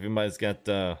ears. If anybody's got,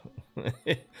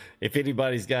 if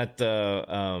anybody's got,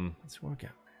 let's work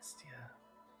out.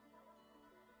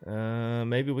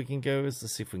 Maybe we can go. Let's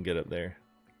see if we can get up there.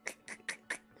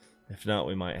 If not,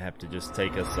 we might have to just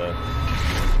take us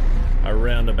a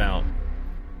roundabout.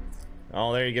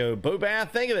 Oh, there you go. Boobath,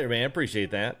 thank you there, man.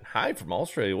 Appreciate that. Hi from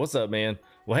Australia. What's up, man?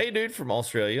 Well, hey, dude from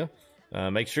Australia.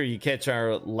 Make sure you catch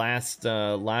our last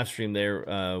live stream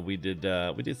there. We did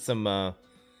some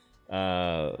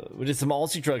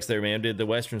Aussie trucks there, man. Did the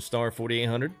Western Star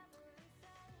 4800.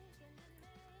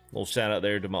 Little shout out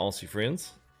there to my Aussie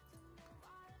friends.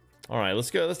 All right,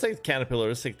 let's go. Let's take the Caterpillar.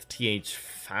 Let's take the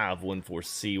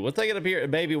TH514C. We'll take it up here.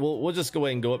 Maybe we'll just go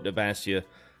ahead and go up to Bastia,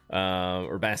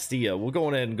 or Bastia. We'll go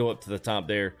ahead and go up to the top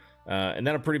there, and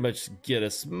that'll pretty much get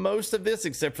us most of this,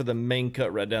 except for the main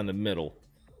cut right down the middle.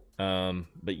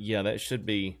 But yeah, that should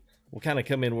be. We'll kind of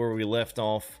come in where we left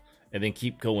off, and then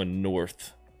keep going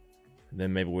north. And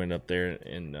then maybe we'll end up there,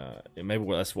 and maybe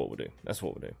that's what we'll do. That's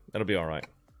what we'll do. That'll be all right.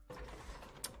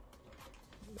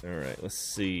 All right, let's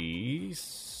see.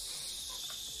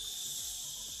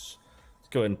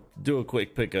 Go ahead and do a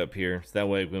quick pickup here, so that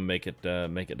way we can make it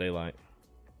daylight.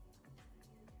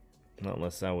 Not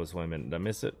unless I was. Wait a minute, did I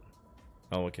miss it?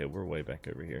 Oh, okay, we're way back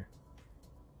over here.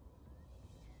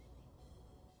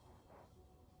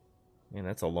 Man,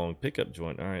 that's a long pickup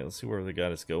joint. All right, let's see where they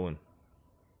got us going.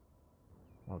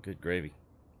 Oh, good gravy.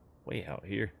 Way out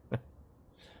here.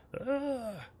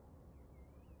 All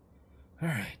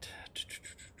right.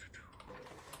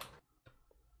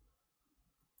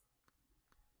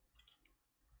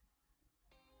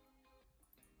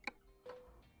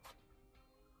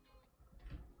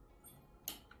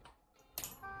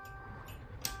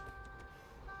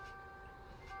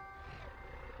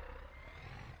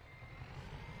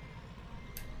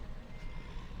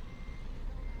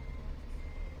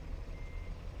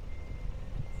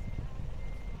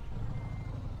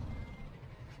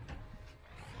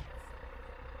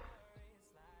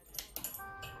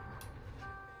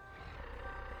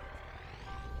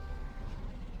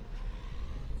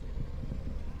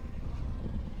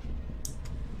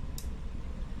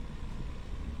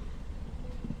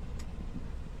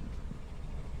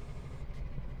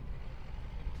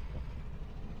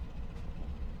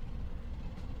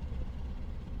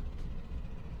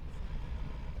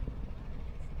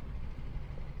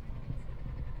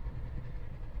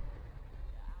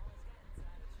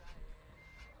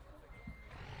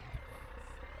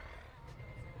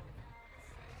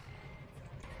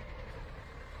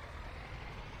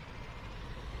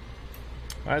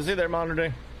 All right, see you there,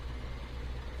 Monitor.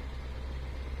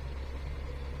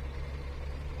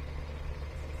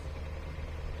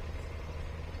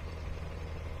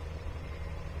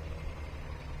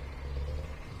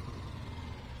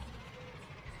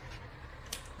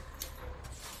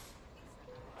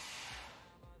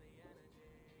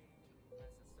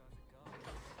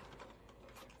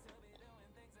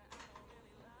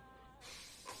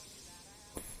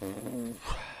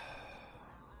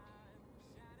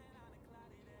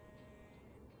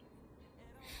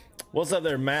 What's up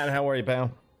there, Matt? How are you,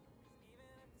 pal?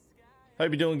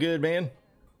 Hope you're doing good, man.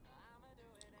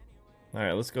 All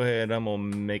right, let's go ahead. I'm gonna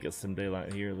make it some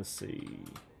daylight here. Let's see.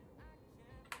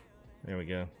 There we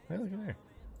go. Hey, look at there.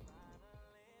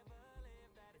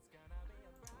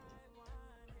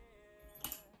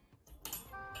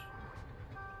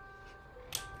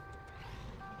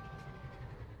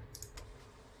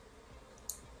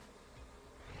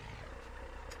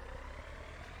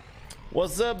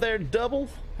 What's up there, Double?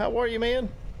 How are you, man?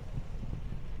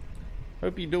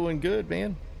 Hope you're doing good,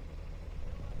 man.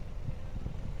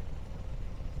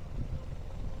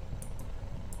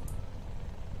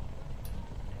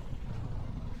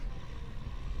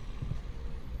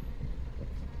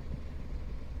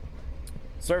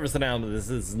 Service announcement. This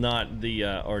is not the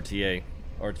RTA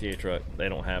truck. They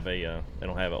don't have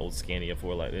an old Scania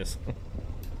 4 like this.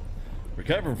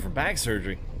 Recovering from back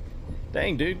surgery.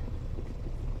 Dang, dude.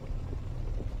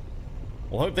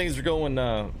 Well, hope things are going.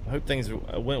 Hope things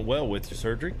went well with your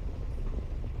surgery.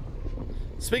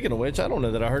 Speaking of which, I don't know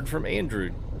that I heard from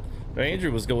Andrew.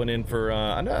 Andrew was going in for,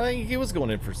 I think he was going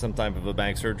in for some type of a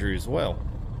back surgery as well.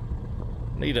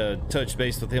 Need to touch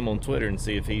base with him on Twitter and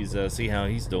see if he's, see how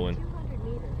he's doing. 200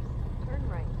 meters. Turn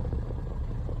right.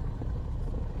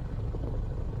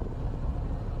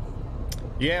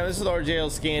 Yeah, this is RJL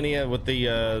Scania with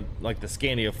the, like the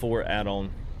Scania 4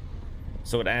 add-on.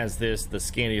 So it adds this, the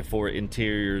Scania 4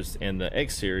 interiors and the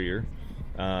exterior,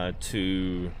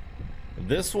 to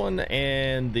this one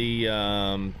and the,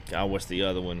 what's the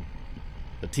other one?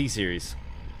 The T-Series.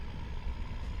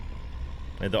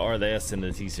 And the R, the S, and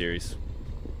the T-Series.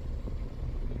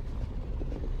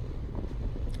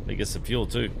 Let me get some fuel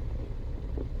too.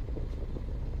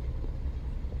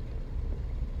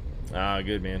 Ah,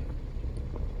 good, man.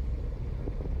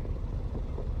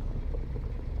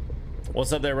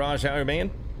 What's up there, Raj? How are you,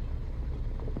 man?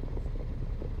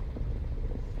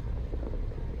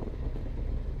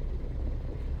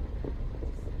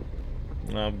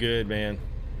 I'm good, man.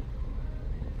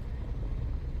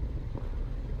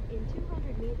 In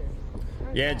 200 meters.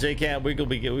 Turn Yeah, left. J-Cat, we could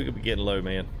be getting low,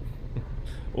 man.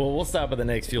 Well, we'll stop at the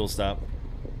next fuel stop.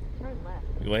 Turn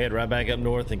left. Go ahead right back up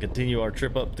north and continue our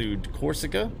trip up through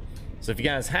Corsica. So if you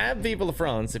guys have Viva La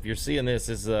France, if you're seeing this,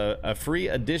 is a free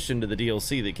addition to the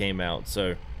DLC that came out.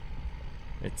 So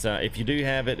it's if you do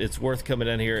have it, it's worth coming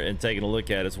down here and taking a look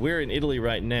at it. So we're in Italy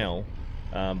right now,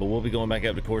 but we'll be going back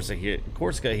up to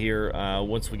Corsica here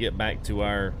once we get back to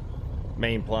our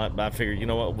main plot. But I figured, you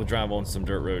know what, we'll drive on some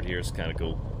dirt road here. It's kind of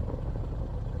cool.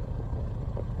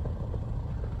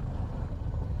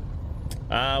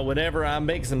 Whenever I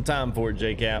make some time for it,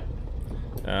 J-Cap.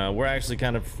 We're actually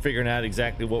kind of figuring out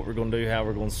exactly what we're going to do, how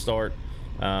we're going to start.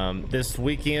 This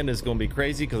weekend is going to be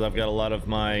crazy because I've got a lot of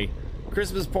my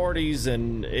Christmas parties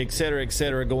and et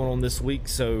cetera, going on this week.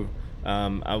 So,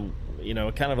 I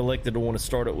kind of elected to want to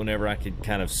start it whenever I could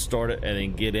kind of start it and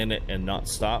then get in it and not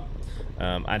stop.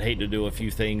 I'd hate to do a few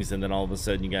things and then all of a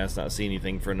sudden you guys not see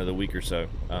anything for another week or so.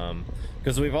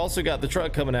 Because we've also got the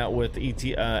truck coming out with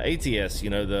ATS,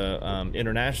 the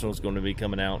International is going to be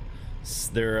coming out.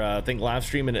 They're, I think, live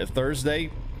streaming it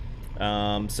Thursday.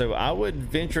 So I would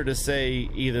venture to say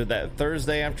either that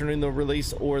Thursday afternoon they'll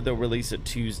release or they'll release it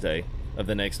Tuesday of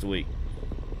the next week.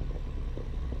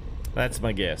 That's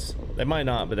my guess. They might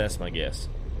not, but that's my guess.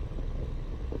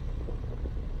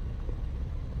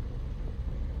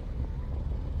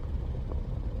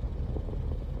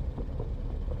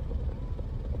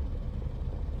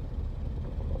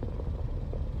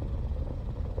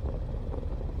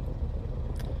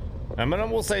 I mean, I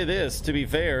will say this, to be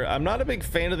fair, I'm not a big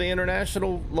fan of the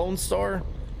International Lone Star.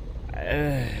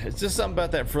 It's just something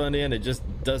about that front end, it just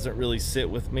doesn't really sit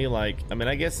with me. Like, I mean,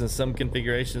 I guess in some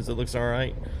configurations it looks all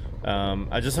right.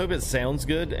 I just hope it sounds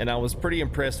good, and I was pretty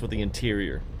impressed with the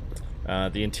interior.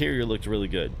 The interior looked really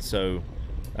good, so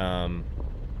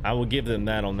I will give them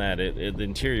that on that. The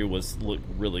interior looked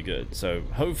really good, so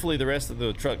hopefully the rest of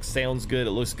the truck sounds good.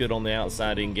 It looks good on the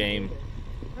outside in game.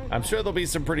 I'm sure there'll be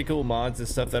some pretty cool mods and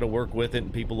stuff that'll work with it,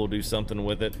 and people will do something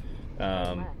with it.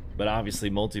 But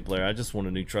obviously multiplayer, I just want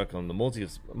a new truck on the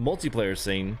multiplayer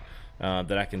scene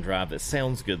that I can drive that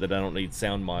sounds good, that I don't need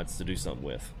sound mods to do something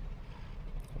with.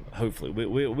 Hopefully,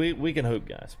 we can hope,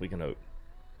 guys. We can hope.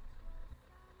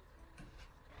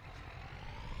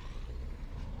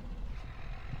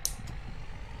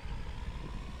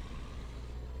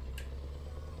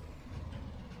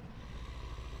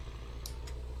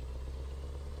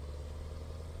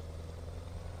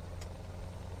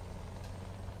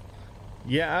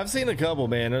 Yeah, I've seen a couple,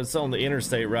 man. It's on the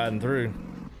interstate riding through.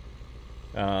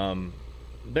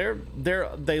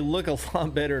 They look a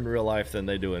lot better in real life than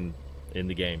they do in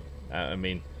the game. I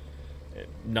mean,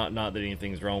 not that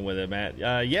anything's wrong with it, Matt.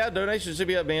 Yeah, donations should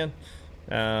be up, man.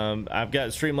 I've got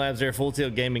Streamlabs there,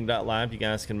 fulltailgaming.live. You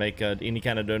guys can make any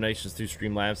kind of donations through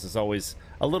Streamlabs. It's always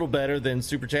a little better than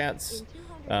Superchats.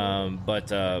 But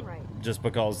just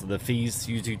because of the fees,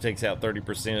 YouTube takes out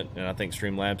 30%, and I think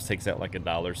Streamlabs takes out like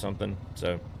 $1 or something.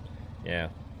 So, yeah,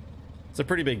 it's a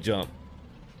pretty big jump.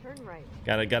 Turn right.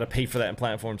 Gotta pay for that in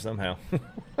platform somehow.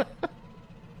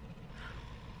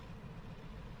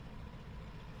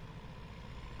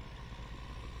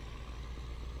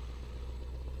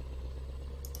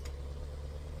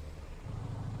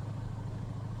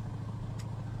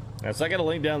 So I got a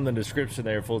link down in the description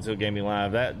there, Full Tilt Gaming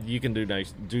Live. That you can do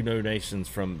donations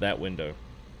from that window.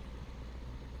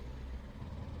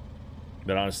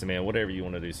 But honestly, man, whatever you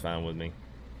want to do is fine with me.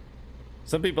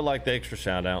 Some people like the extra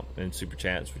shout out and super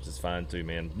chats, which is fine too,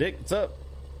 man. Dick, what's up?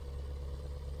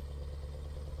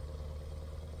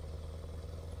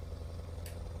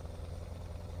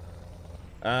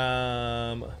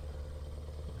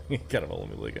 Kind of only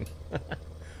me looking.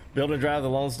 Build and drive the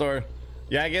Lone Star.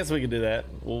 Yeah, I guess we can do that.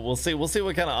 We'll see. We'll see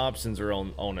what kind of options are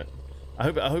on it. I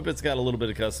hope it's got a little bit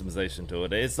of customization to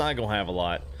it. It's not gonna have a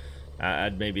lot.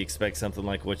 I'd maybe expect something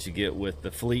like what you get with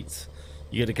the fleets.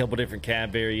 You get a couple different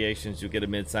cab variations. You'll get a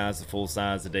mid-size, a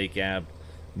full-size, a day cab,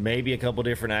 maybe a couple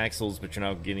different axles, but you're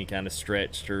not getting any kind of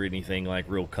stretched or anything like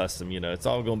real custom. You know, it's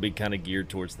all going to be kind of geared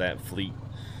towards that fleet,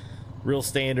 real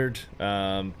standard,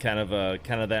 kind of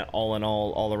that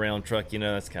all-in-all, all-around truck. You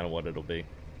know, that's kind of what it'll be.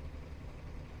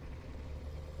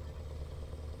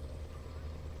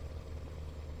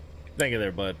 Thank you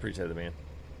there, bud. Appreciate it, man.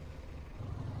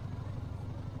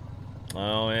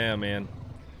 Oh yeah, man.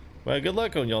 Well, good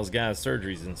luck on y'all's guys'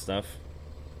 surgeries and stuff.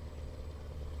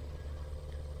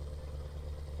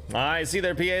 All right, see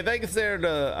there, PA. Thanks there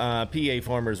to PA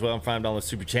Farmer as well. $5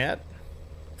 super chat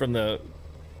from the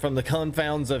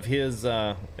confounds of his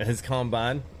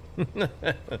combine,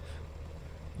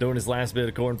 doing his last bit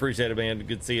of corn. Appreciate it, man.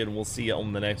 Good to see you, and we'll see you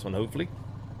on the next one, hopefully.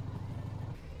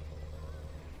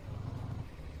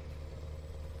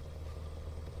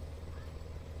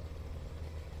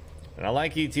 And I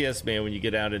like ETS, man, when you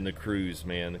get out in the cruise,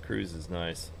 man. The cruise is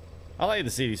nice. I like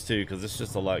the cities too, because it's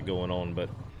just a lot going on, but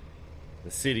the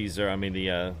cities are, I mean,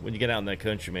 when you get out in that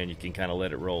country, man, you can kind of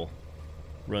let it roll.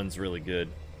 Runs really good.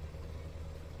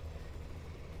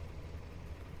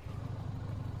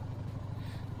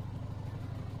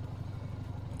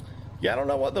 Yeah, I don't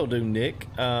know what they'll do, Nick.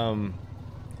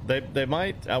 They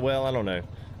might, well, I don't know.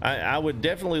 I would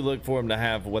definitely look for them to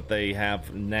have what they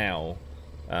have now.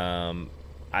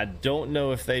 I don't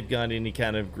know if they've got any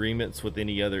kind of agreements with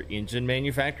any other engine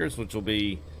manufacturers, which will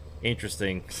be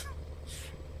interesting.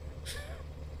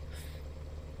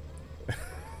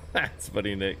 That's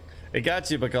funny, Nick. It got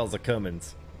you because of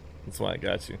Cummins. That's why it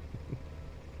got you.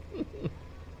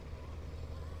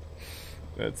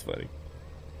 That's funny.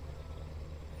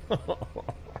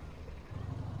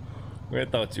 I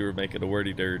thought you were making a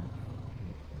wordy dirt.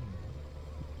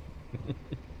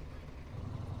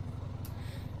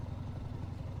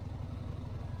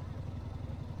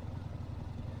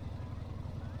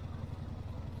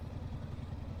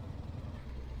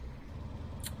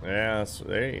 Yeah, so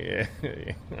there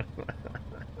you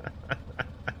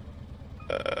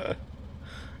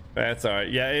that's all right.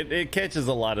 Yeah, it catches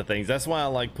a lot of things. That's why I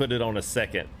like put it on a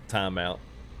second timeout.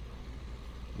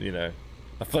 You know,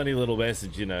 a funny little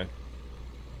message, you know.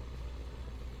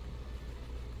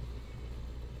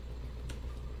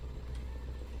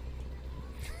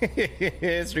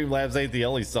 Streamlabs ain't the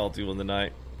only salty one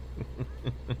tonight.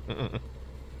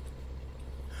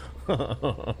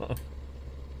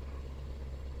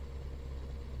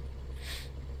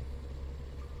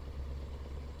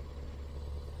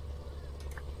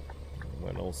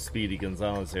 One old Speedy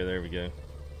Gonzalez here. There we go.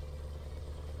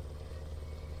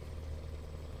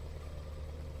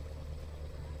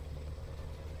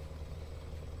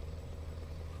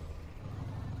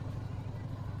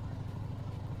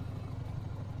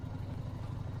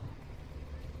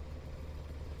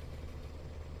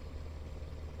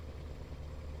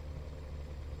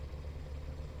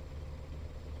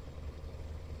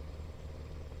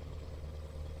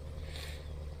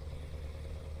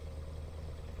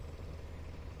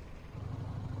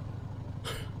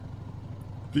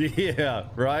 Yeah,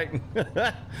 right.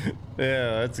 Yeah,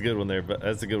 that's a good one there, but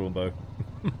that's a good one, Bo.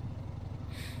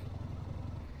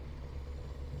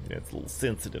 Yeah, it's a little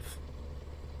sensitive.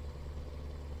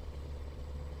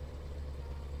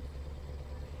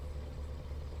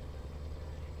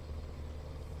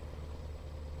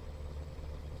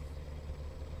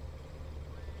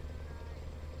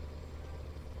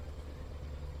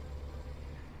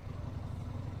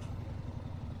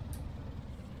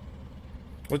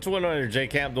 Which one are you,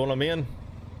 J-Cap? The one I'm in?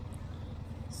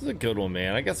 This is a good one,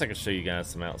 man. I guess I can show you guys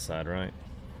some outside, right?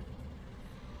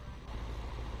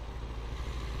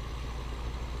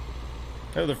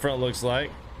 That's what the front looks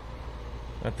like.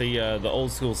 At the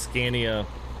old school Scania,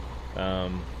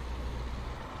 and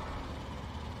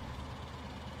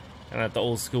at the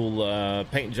old school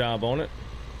paint job on it.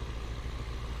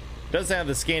 Does have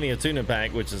the Scania tuning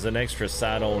pack, which is an extra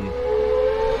side-on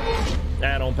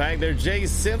add-on pack. There, Jay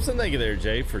Simpson. Thank you there,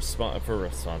 Jay, for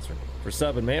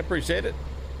subbing, man. Appreciate it.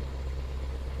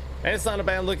 And it's not a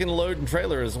bad looking load and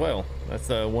trailer as well. That's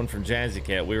the one from Jazzy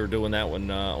Cat. We were doing that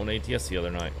one on ATS the other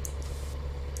night.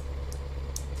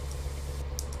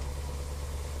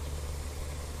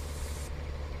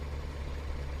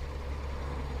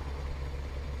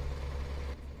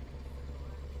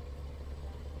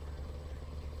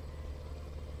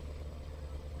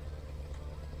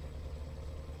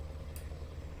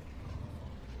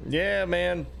 Yeah,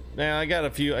 man. Now I got a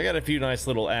few nice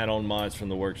little add-on mods from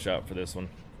the workshop for this one.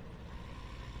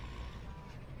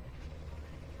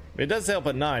 It does help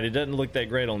at night. It doesn't look that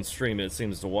great on stream. It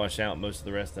seems to wash out most of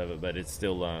the rest of it, but it's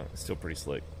still pretty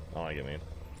slick. I like it, man.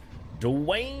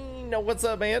 Dwayne, what's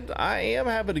up, man? I am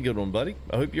having a good one, buddy.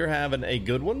 I hope you're having a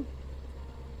good one.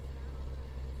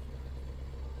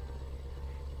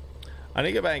 I need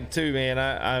to get back too, man.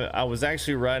 I was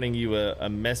actually writing you a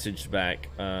message back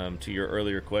to your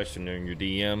earlier question in your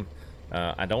DM.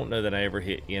 I don't know that I ever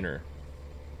hit enter.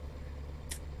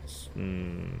 So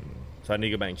I need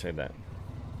to go back and check that.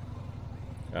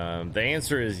 The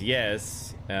answer is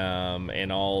yes,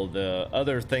 and all the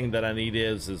other thing that I need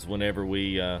is whenever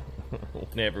we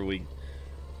whenever we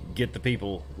get the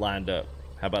people lined up.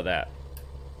 How about that?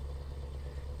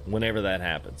 Whenever that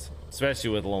happens,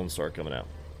 especially with Lone Star coming out.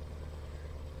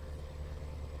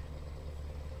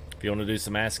 If you want to do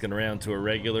some asking around to our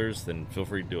regulars, then feel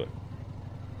free to do it.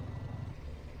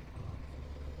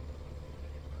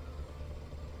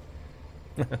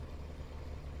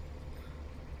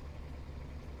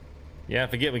 Yeah,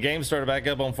 if I get my game started back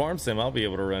up on Farm Sim, I'll be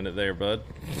able to run it there, bud.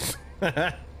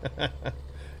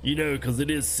 You know, because it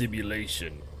is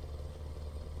simulation.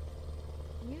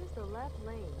 Use the left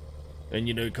lane. And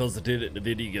you know, because I did it in the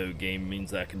video game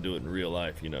means I can do it in real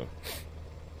life, you know.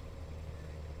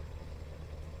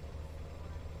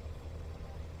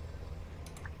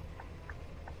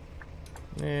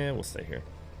 Yeah, we'll stay here.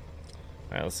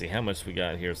 Alright, let's see how much we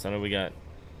got here. So I know we got...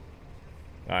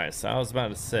 Alright, so I was about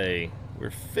to say, we're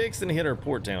fixing to hit our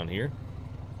port down here.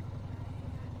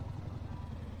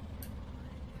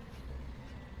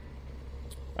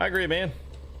 I agree, man.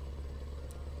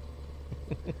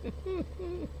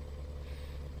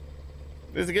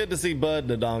 It's good to see Bud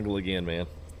in the dongle again, man.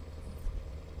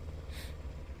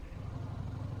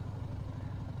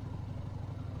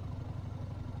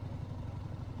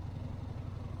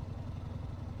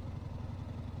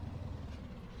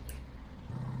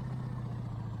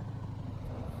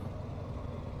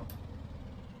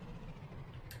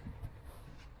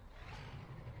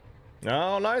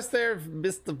 Oh, nice there,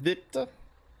 Mr. Victor.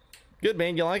 Good,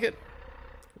 man. You like it?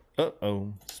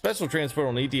 Uh-oh. Special transport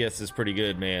on ETS is pretty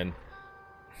good, man.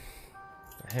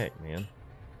 The heck, man.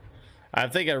 I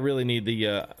think I really need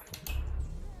the,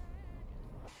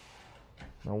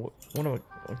 Oh, what do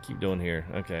I keep doing here?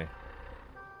 Okay.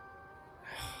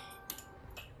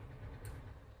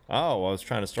 Oh, I was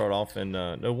trying to start off in,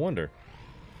 no wonder.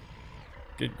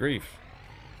 Good grief.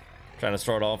 Trying to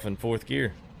start off in 4th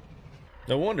gear.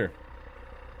 No wonder.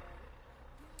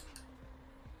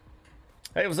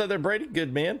 Hey, what's up there, Brady?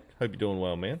 Good, man. Hope you're doing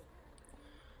well, man.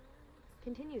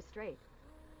 Continue straight.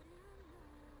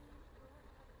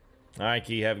 All right,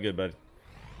 Key. Have a good, buddy.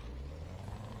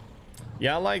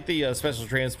 Yeah, I like the special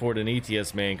transport in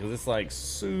ETS, man, because it's like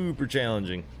super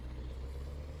challenging.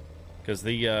 Because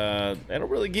the they don't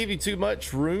really give you too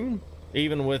much room,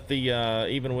 even with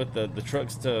the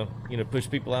trucks to, you know, push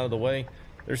people out of the way.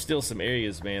 There's still some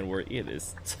areas, man, where it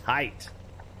is tight.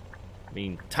 I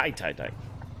mean, tight.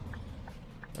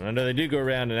 And I know they do go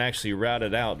around and actually route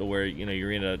it out to where, you know,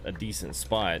 you're in a decent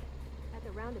spot. At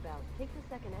the roundabout, take the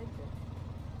second exit.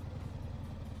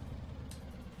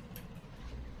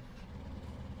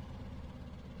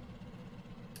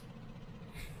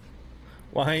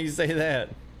 Why you say that?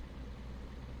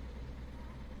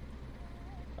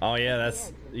 Oh yeah,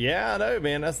 yeah, I know,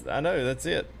 man. I know, that's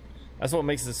it. That's what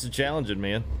makes it so challenging,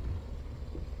 man.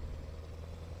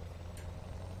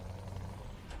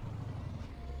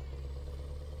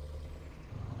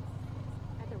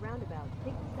 At the roundabout,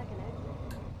 take the second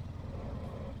exit.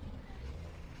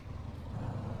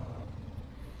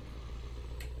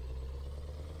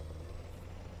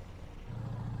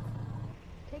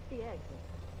 Take the exit.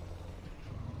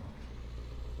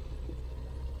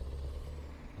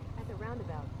 At the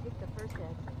roundabout, take the first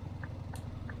exit.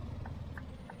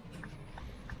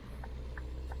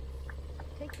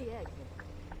 Take the exit.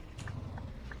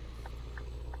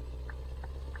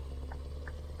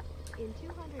 In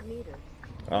 200 meters.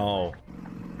 Oh,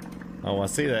 I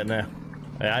see that now.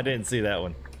 I didn't see that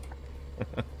one.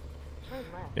 Turn left.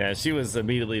 Yeah, she was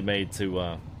immediately made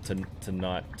to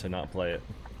not play it.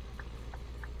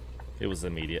 It was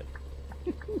immediate.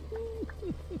 At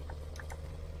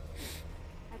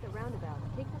the roundabout,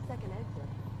 take the second exit.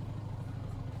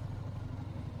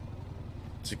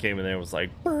 She came in there and was like,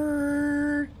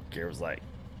 "Brrr." Kara was like,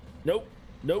 nope.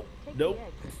 Take the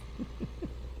exit.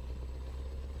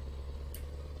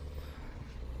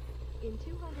 In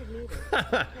 200 meters,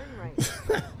 turn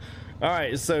right. All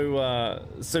right,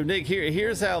 so Nick,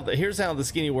 here's how the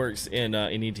skinny works in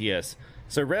ETS.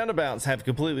 So roundabouts have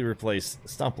completely replaced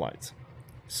stoplights.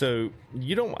 So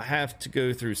you don't have to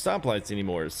go through stoplights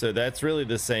anymore. So that's really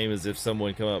the same as if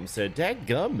someone come up and said,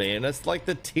 "Dadgum, man, that's like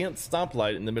the 10th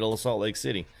stoplight in the middle of Salt Lake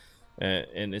City,"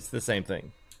 and it's the same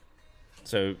thing.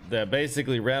 So that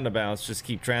basically roundabouts just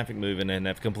keep traffic moving and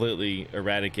have completely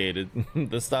eradicated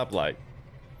the stoplight.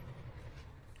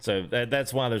 So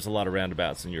that's why there's a lot of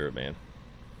roundabouts in Europe, man.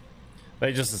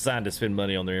 They just decide to spend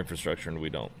money on their infrastructure, and we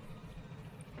don't.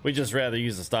 We just rather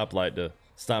use a stoplight to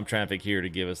stop traffic here to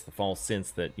give us the false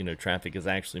sense that, you know, traffic is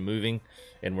actually moving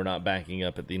and we're not backing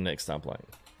up at the next stoplight.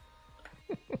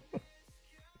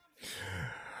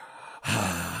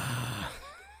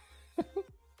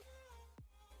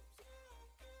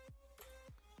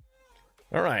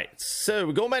 All right, so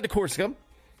we're going back to Corsica.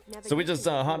 So we just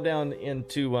hopped down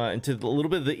into a little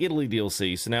bit of the Italy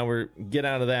DLC. So now we're get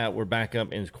out of that. We're back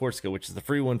up into Corsica, which is the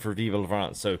free one for Viva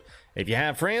France. So if you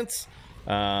have France,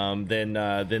 then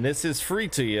this is free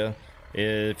to you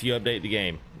if you update the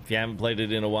game. If you haven't played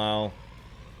it in a while,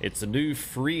 it's a new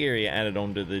free area added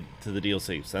on to the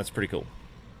DLC. So that's pretty cool.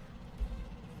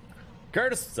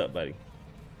 Curtis, what's up, buddy?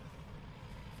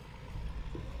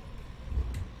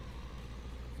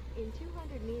 In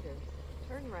 200 meters,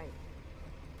 turn right.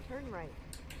 Turn right.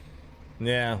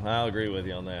 Yeah, I'll agree with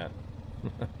you on that.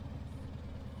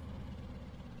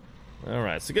 All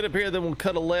right, so get up here, then we'll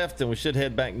cut a left, and we should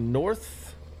head back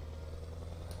north.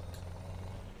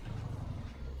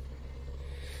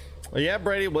 Well, yeah,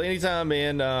 Brady. Well, anytime,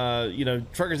 man. You know,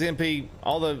 Truckers MP.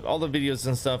 All the videos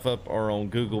and stuff up are on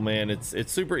Google, man.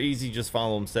 It's super easy. Just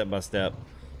follow them step by step.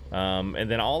 And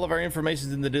then all of our information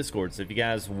is in the Discord. So if you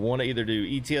guys want to either do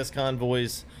ETS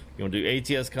convoys, you want to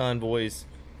do ATS convoys,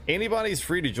 anybody's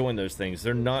free to join those things.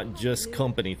 They're not just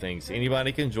company things.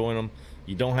 Anybody can join them.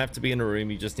 You don't have to be in a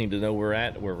room. You just need to know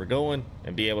where we're going,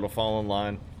 and be able to fall in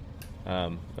line.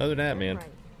 Other than that, man,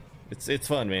 it's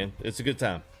fun, man. It's a good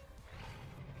time.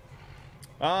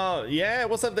 Yeah,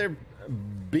 what's up there,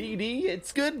 BD?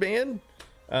 It's good, man.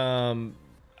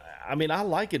 I mean, I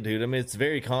like it, dude. I mean, it's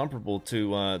very comparable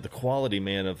to the quality,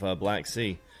 man, of Black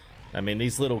Sea. I mean,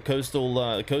 these little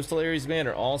coastal areas, man,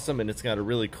 are awesome, and it's got a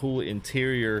really cool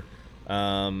interior.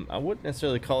 I wouldn't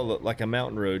necessarily call it like a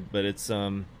mountain road, but it's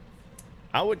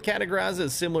I would categorize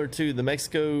it similar to the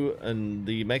Mexico and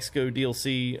the Mexico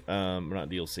DLC, not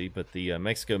DLC, but the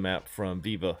Mexico map from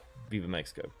Viva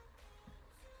Mexico.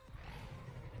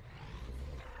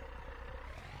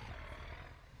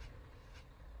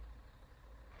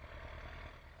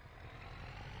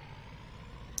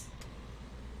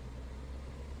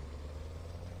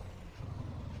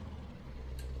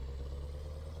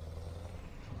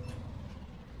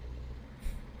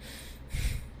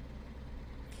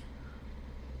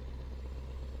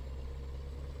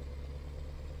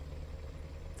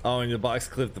 Oh, and the box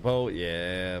clipped the pole.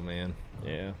 Yeah, man.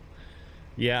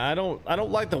 Yeah. I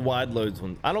don't like the wide loads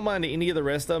one. I don't mind any of the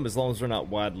rest of them as long as they're not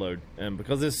wide load. And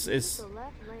because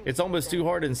it's almost too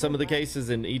hard in some of the cases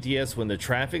in ETS when the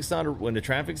traffic's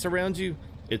around you.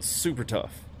 It's super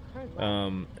tough.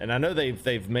 And I know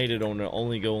they've made it on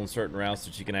only go on certain routes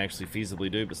that you can actually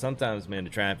feasibly do. But sometimes, man, the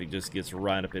traffic just gets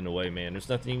right up in the way, man. There's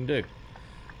nothing you can do.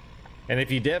 And if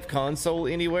you dev console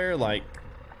anywhere, like,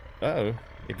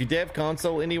 if you dev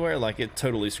console anywhere, like, it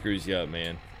totally screws you up,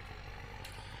 man.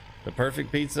 The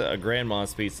perfect pizza, a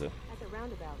grandma's pizza. At the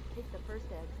roundabout, take the first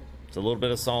exit. It's a little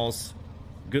bit of sauce,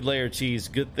 good layer of cheese,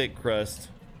 good thick crust,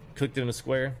 cooked in a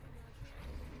square.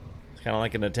 It's kind of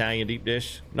like an Italian deep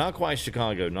dish. Not quite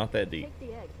Chicago, not that deep.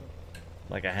 Take the exit.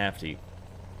 Like a half deep.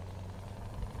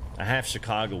 A half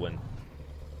Chicagoan.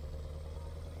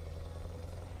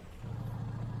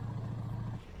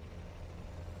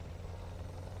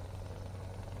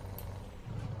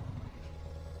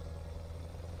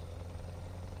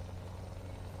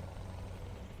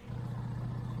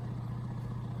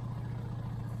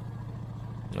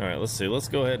 All right, let's see. Let's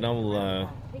go ahead and I'll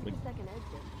Take the second exit.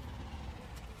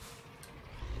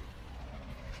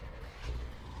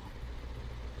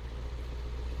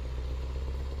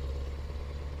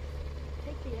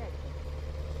 Take the exit.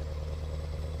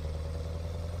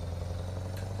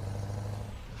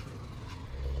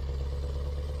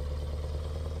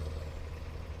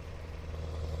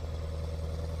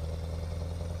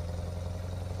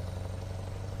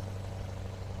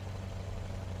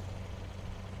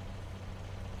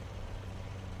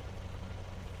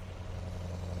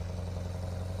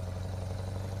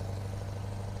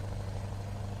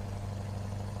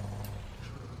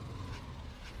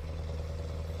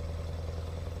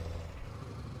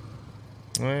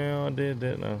 Well, I did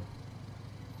that now.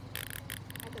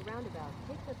 At the roundabout,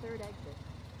 take the third exit.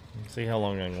 Let's see how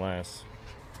long I can last.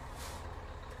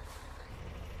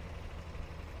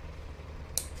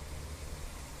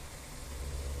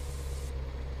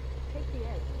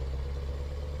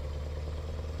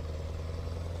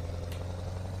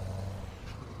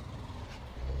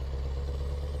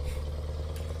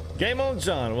 Game on,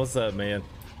 John. What's up, man?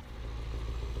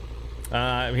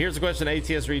 Here's a question: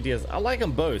 ATS or ETS? I like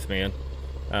them both, man.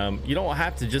 You don't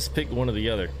have to just pick one or the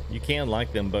other. You can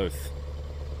like them both.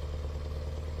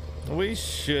 We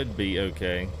should be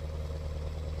okay.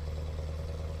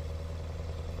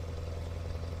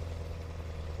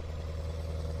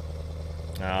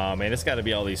 Oh man, it's got to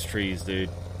be all these trees, dude.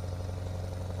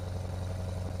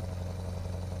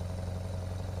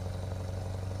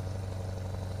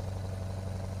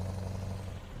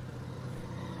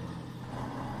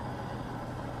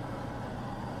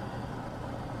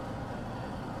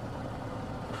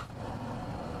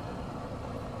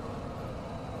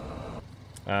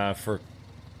 For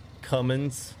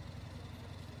Cummins,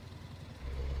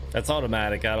 that's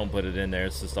automatic. I don't put it in there.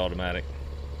 It's just automatic.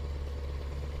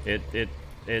 It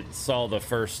saw the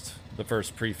first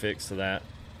prefix to that.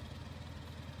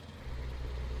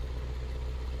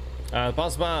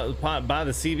 Possible buy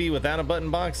the CB without a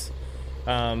button box.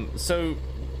 So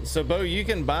Bo, you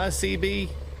can buy CB,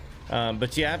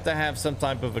 but you have to have some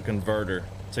type of a converter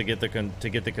to get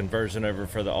the conversion over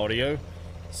for the audio.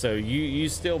 So you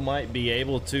still might be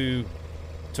able to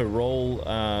roll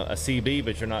a CB,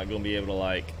 but you're not going to be able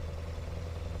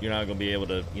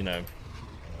to you know,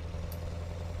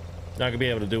 not going to be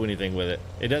able to do anything with it.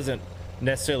 It doesn't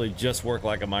necessarily just work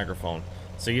like a microphone.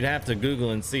 So you'd have to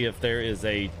Google and see if there is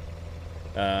a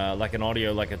like an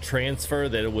audio, like a transfer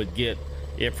that it would get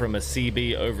it from a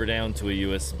CB over down to a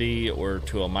USB or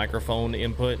to a microphone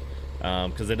input,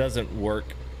 because it doesn't work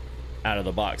out of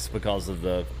the box because of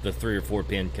the 3 or 4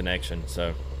 pin connection.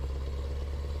 So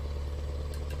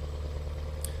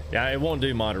yeah, it won't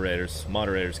do moderators.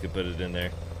 Moderators could put it in there.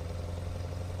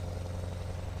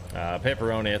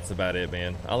 Pepperoni, that's about it,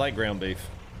 man. I like ground beef.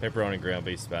 Pepperoni ground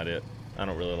beef's about it. I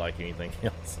don't really like anything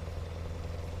else.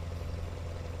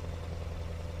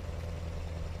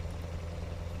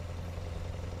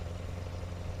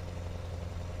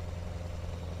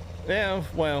 Yeah,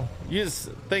 well,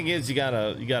 thing is, you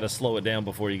gotta slow it down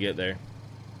before you get there.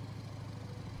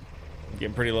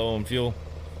 Getting pretty low on fuel.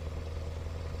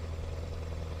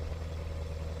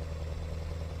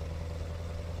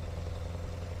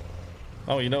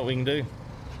 Oh, you know what we can do?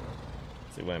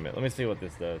 Let's see, wait a minute. Let me see what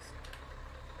this does.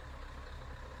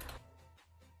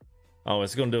 Oh,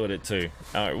 it's gonna do it at 2.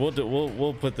 All right,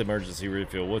 we'll put the emergency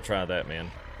refuel. We'll try that,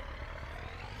 man.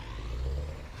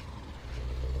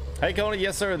 Hey, Coney.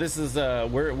 Yes, sir. This is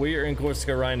we're in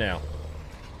Corsica right now.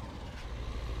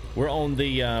 We're on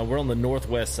the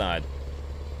northwest side,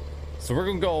 so we're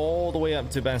gonna go all the way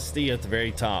up to Bastia at the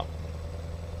very top.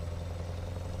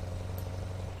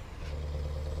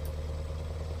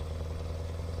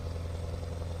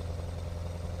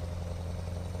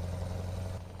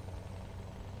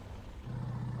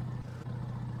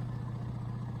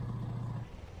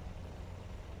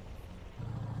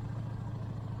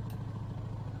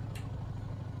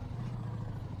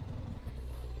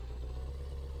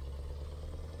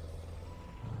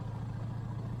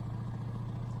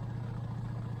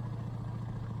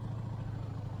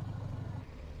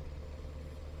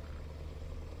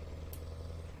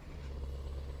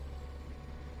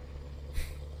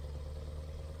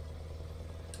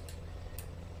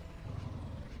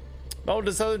 Oh,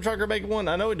 does Southern Trucker make one?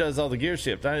 I know he does all the gear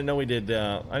shift. I didn't know he did.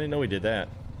 I didn't know he did that.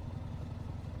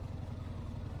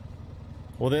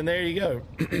 Well, then there you go.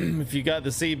 If you got the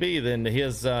CB, then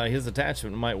his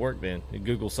attachment might work. Then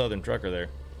Google Southern Trucker there.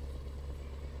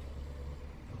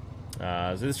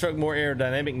 Is this truck more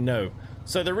aerodynamic? No.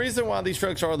 So the reason why these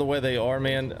trucks are the way they are,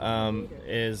 man,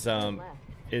 is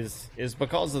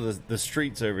because of the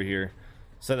streets over here.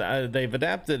 So they've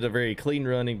adapted a very clean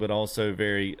running, but also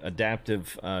very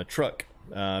adaptive truck,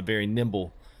 very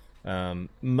nimble.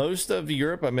 Most of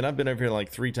Europe, I mean, I've been over here like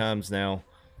 3 times now,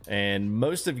 and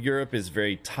most of Europe is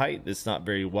very tight. It's not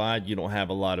very wide. You don't have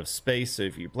a lot of space. So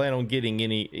if you plan on getting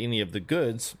any of the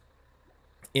goods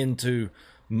into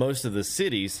most of the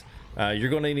cities, you're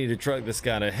going to need a truck that's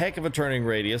got a heck of a turning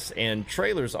radius, and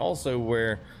trailers also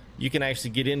where you can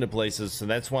actually get into places. So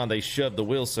that's why they shove the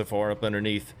wheels so far up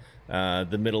underneath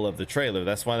the middle of the trailer.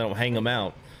 That's why they don't hang them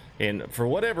out. And for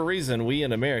whatever reason, we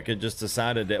in America just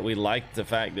decided that we liked the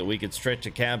fact that we could stretch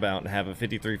a cab out and have a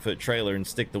 53-foot trailer and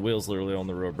stick the wheels literally on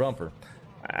the rear bumper.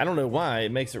 I don't know why.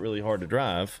 It makes it really hard to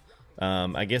drive.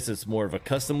 I guess it's more of a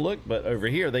custom look, but over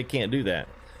here they can't do that.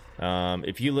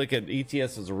 If you look at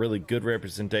ETS, is a really good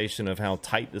representation of how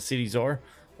tight the cities are,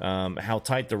 how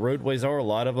tight the roadways are. A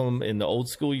lot of them in the old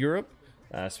school Europe,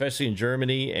 especially in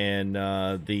Germany and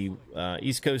the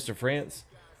east coast of France,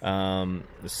 the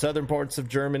southern parts of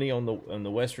Germany on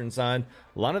the western side.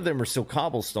 A lot of them are still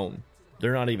cobblestone.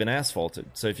 They're not even asphalted.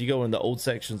 So if you go in the old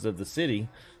sections of the city,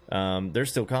 There's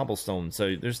still cobblestone,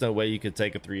 so there's no way you could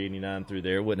take a 389 through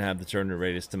there. It wouldn't have the turning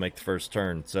radius to make the first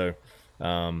turn. So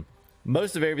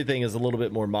most of everything is a little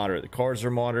bit more moderate. The cars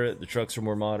are moderate, the trucks are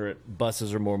more moderate,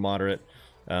 buses are more moderate,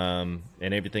 and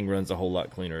everything runs a whole lot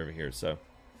cleaner over here. So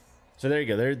there you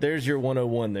go. There's your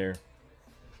 101 there.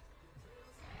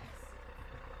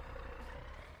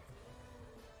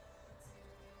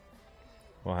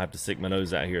 Well, I'll have to stick my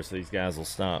nose out here so these guys will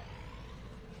stop.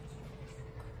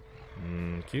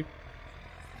 Cute.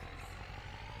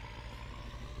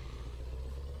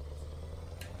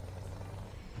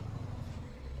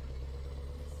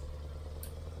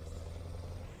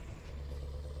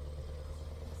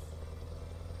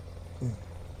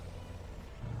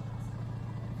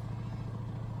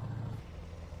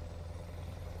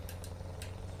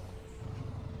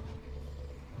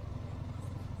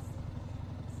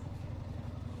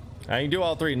 I can do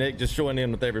all three, Nick. Just join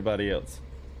in with everybody else.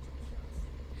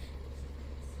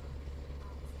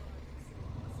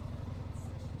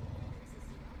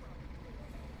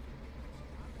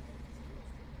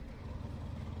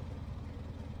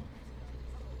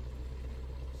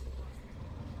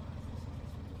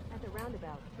 At the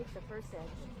roundabout, take the first exit.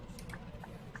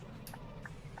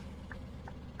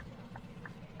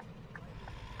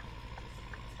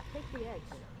 Take the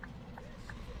exit.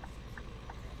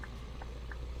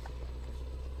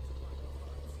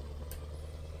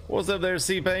 What's up there,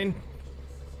 C-Pain?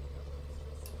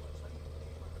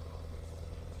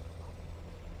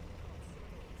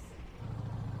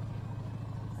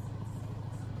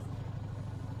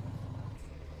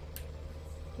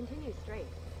 Continue straight.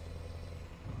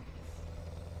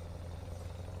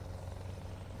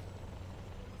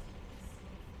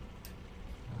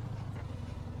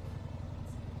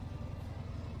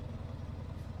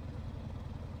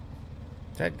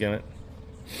 Dadgummit.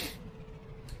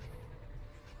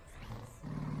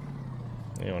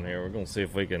 Hang on here, we're gonna see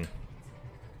if we can.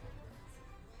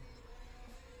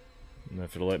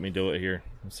 If it'll let me do it here.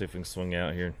 Let's see if we can swing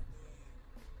out here.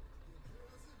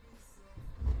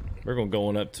 We're gonna go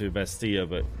on up to Bastia,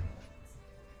 but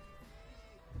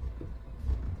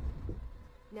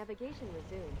Navigation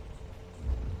resumed.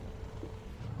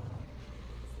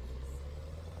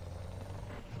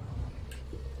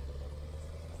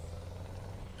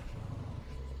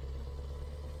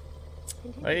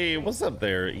 Continue hey, straight. what's up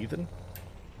there, Ethan?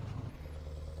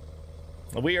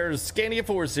 We are Scania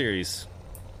 4 series.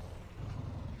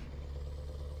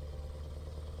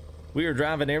 We are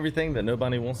driving everything that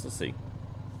nobody wants to see.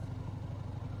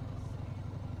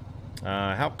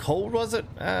 How cold was it?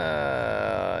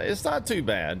 It's not too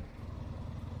bad.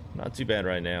 Not too bad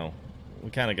right now. We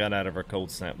kind of got out of our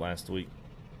cold snap last week.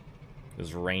 It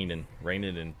was raining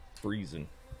and freezing.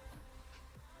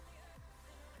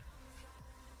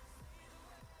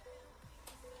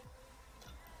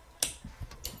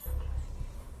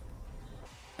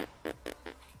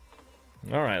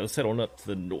 All right, let's head on up to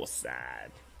the north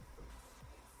side.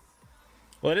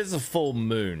 Well, it is a full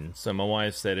moon, so my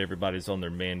wife said everybody's on their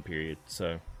man period.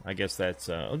 So I guess that's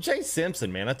oh, Jay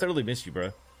Simpson, man, I totally missed you,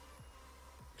 bro.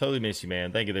 Totally missed you,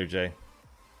 man. Thank you there, Jay.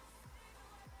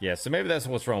 Yeah, so maybe that's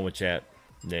what's wrong with chat,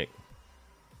 Nick.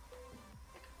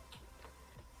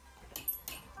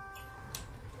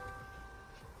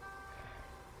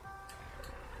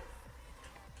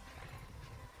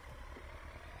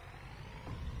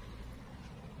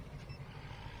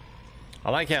 I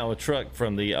like how a truck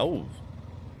from the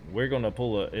we're gonna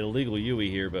pull an illegal Yui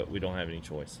here, but we don't have any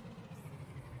choice.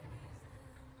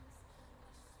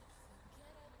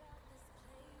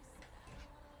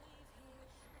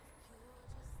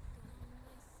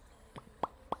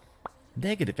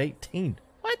 -18.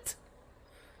 What?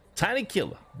 Tiny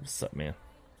Killer. What's up, man?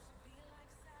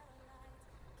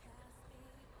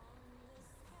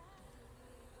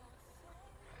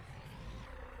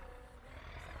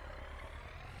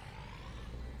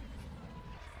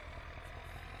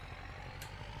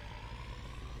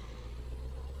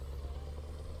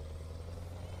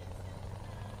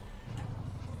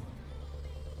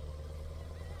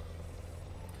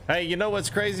 Hey, you know what's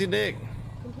crazy, Nick?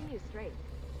 Continue straight.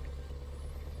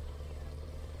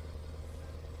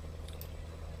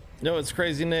 You know what's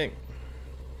crazy, Nick?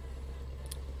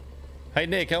 Hey,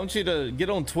 Nick, I want you to get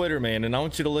on Twitter, man, and I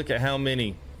want you to look at how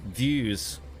many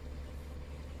views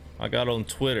I got on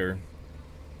Twitter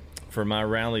for my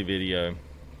rally video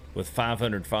with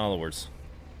 500 followers.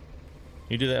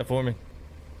 You do that for me?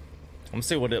 I'm gonna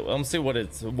see what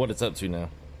it's up to now.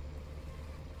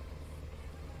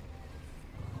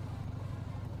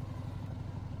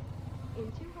 In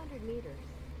 200 meters,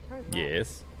 turn left.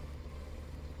 Yes.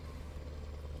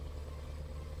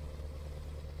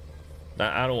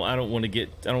 I don't want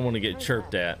to get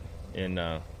chirped at. And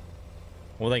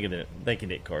well, they can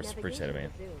Nick Carson. Appreciate it,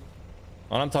 man.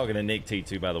 Oh, I'm talking to Nick T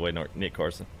too, by the way, Nick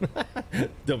Carson.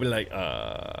 Don't be like,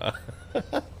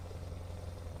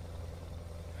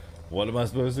 what am I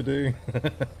supposed to do?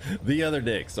 The other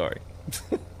Nick, sorry.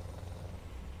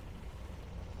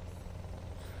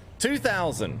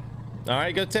 2,000. All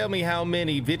right, go tell me how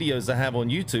many videos I have on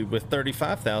YouTube with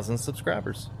 35,000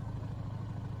 subscribers.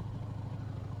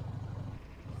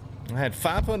 I had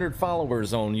 500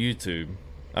 followers on YouTube.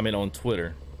 I mean, on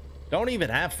Twitter. Don't even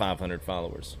have 500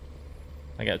 followers.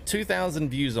 I got 2,000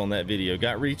 views on that video.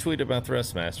 Got retweeted by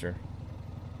Thrustmaster.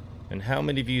 And how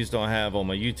many views do I have on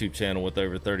my YouTube channel with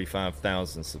over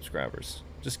 35,000 subscribers?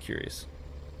 Just curious.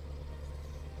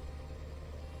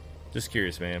 Just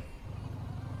curious, man.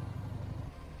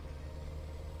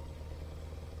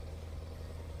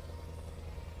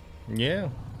 Yeah.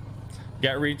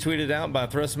 Got retweeted out by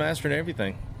Thrustmaster and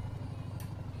everything.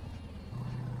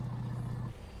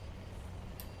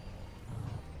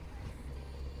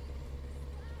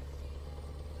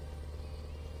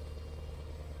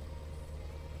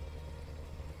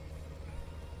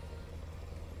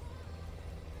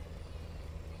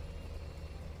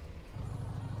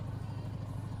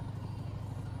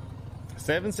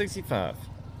 $765,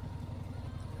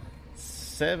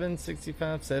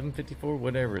 754,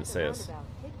 whatever it says.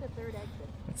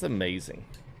 That's amazing.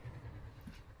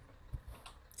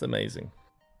 It's amazing.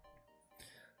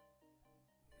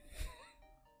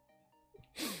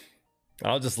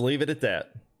 I'll just leave it at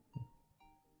that.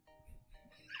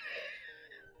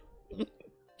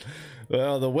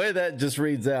 Well, the way that just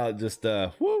reads out, just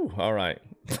whoo, all right.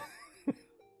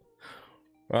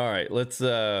 All right, let's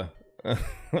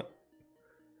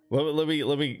let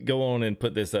me go on and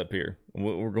put this up here.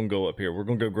 We're gonna go up here. We're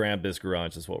gonna go grab this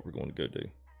garage. Is what we're going to go do.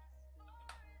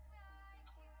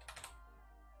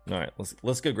 All right,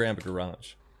 let's go grab a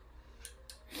garage.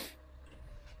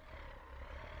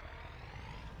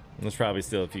 There's probably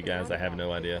still a few guys I have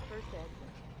no idea.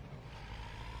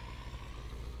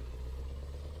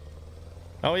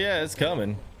 Oh yeah, it's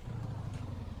coming.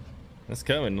 It's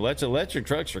coming. Electric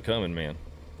trucks are coming, man.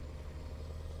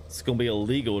 It's gonna be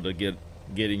illegal to get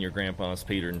in your grandpa's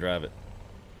Peter and drive it.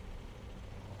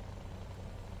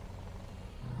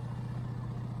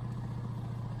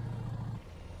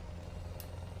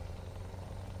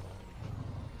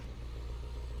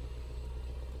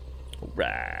 All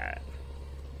right.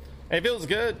 Hey, it feels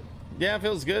good. Yeah, it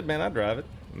feels good, man. I'd drive it.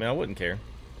 I mean, I wouldn't care.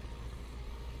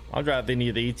 I'll drive any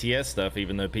of the ETS stuff,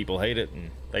 even though people hate it,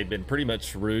 and they've been pretty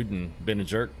much rude and been a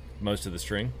jerk most of the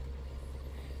stream.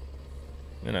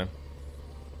 You know.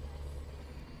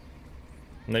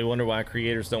 And they wonder why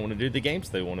creators don't want to do the games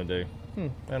they want to do.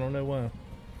 I don't know why.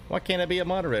 Why can't I be a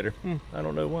moderator? I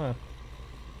don't know why.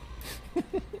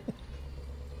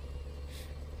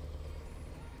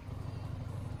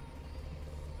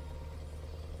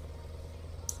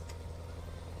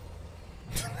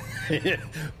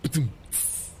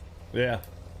 Yeah.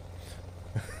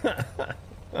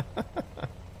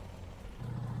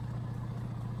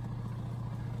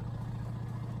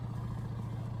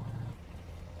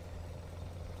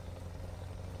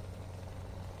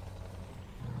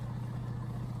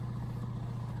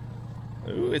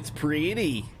 Ooh, it's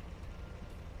pretty.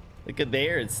 Look at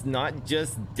there. It's not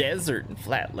just desert and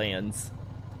flatlands.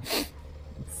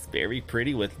 It's very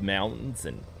pretty with mountains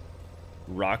and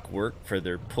rock work for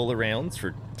their pull-arounds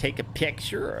for take a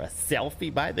picture or a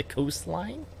selfie by the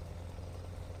coastline.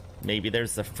 Maybe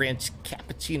there's a French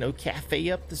cappuccino cafe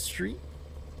up the street.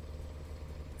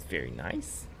 It's very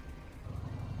nice.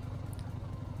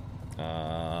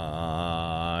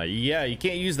 Yeah, you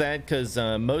can't use that because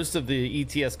most of the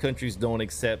ETS countries don't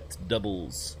accept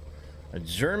doubles.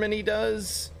 Germany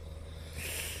does.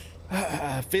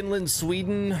 Finland,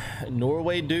 Sweden,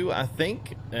 Norway do, I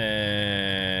think.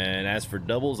 And as for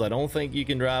doubles, I don't think you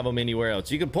can drive them anywhere else.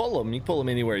 You can pull them. You can pull them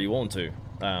anywhere you want to.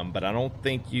 But I don't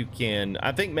think you can.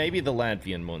 I think maybe the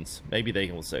Latvian ones. Maybe they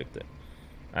can accept it.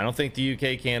 I don't think the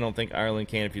UK can. I don't think Ireland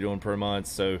can if you're doing per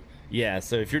mods. So, yeah.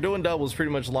 So if you're doing doubles,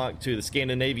 pretty much locked to the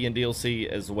Scandinavian DLC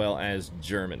as well as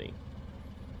Germany.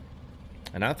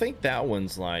 And I think that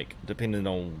one's like, depending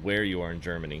on where you are in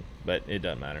Germany. But it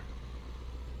doesn't matter.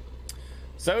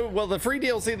 So, well, the free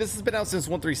DLC, this has been out since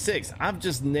 1.36. I've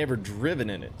just never driven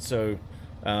in it. So,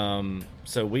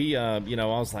 we, you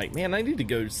know, I was like, man, I need to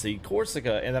go see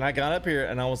Corsica. And then I got up here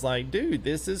and I was like, dude,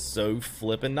 this is so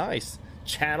flippin' nice.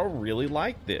 Channel really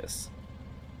like this.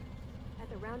 At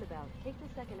the roundabout, take the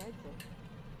second exit.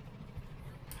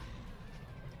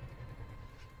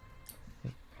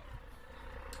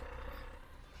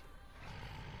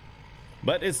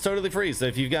 But it's totally free. So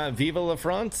if you've got Viva La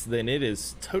France, then it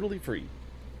is totally free.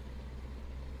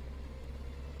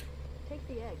 Take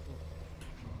the exit.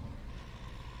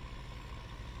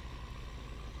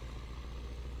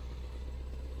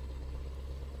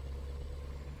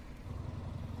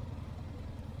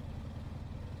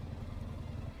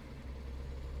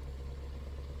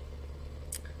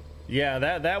 Yeah,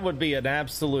 that would be an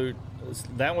absolute.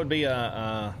 That would be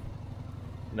a.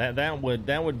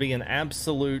 That would be an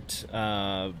absolute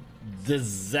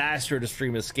disaster to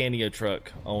stream a Scania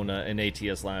truck on an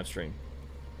ATS live stream.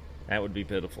 That would be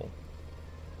pitiful.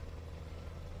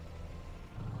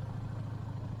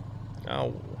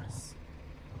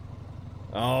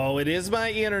 Oh, it is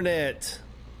my internet.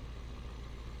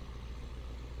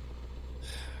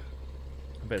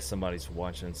 I bet somebody's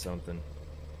watching something.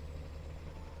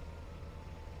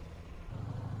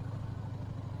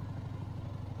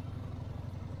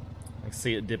 I can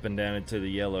see it dipping down into the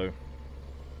yellow.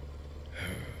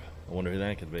 I wonder who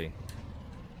that could be.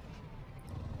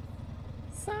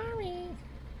 Sorry.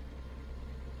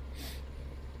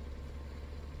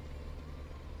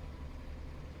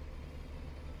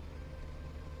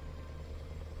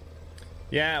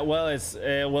 Yeah, well,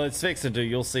 it's fixing to.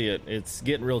 You'll see it. It's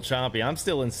getting real choppy. I'm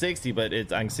still in 60, but I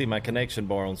can see my connection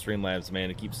bar on Streamlabs, man.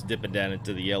 It keeps dipping down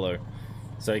into the yellow,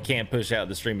 so it can't push out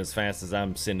the stream as fast as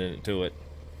I'm sending it to it.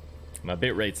 My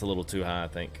bit rate's a little too high, I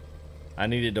think. I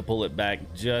needed to pull it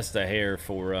back just a hair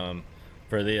for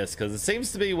this, because it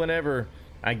seems to be whenever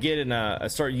I get in I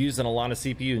start using a lot of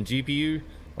CPU and GPU,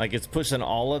 like it's pushing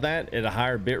all of that at a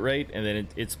higher bit rate, and then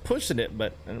it's pushing it,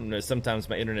 but I don't know, sometimes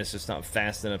my internet's just not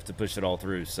fast enough to push it all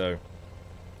through, so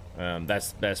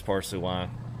that's partially why.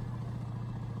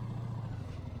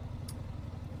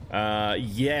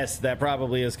 Yes, that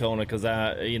probably is Kona, because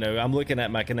I'm looking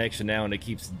at my connection now and it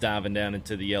keeps diving down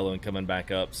into the yellow and coming back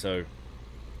up, so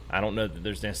I don't know that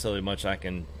there's necessarily much I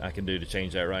can do to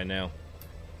change that right now.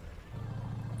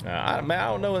 I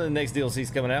don't know when the next DLC is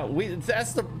coming out.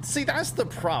 That's the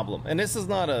problem, and this is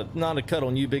not a cut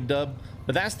on you, Big Dub,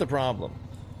 but that's the problem.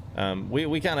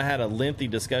 We kind of had a lengthy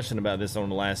discussion about this on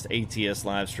the last ATS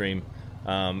live stream,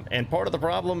 and part of the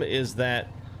problem is that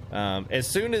as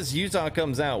soon as Utah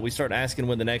comes out, we start asking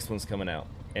when the next one's coming out,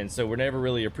 and so we're never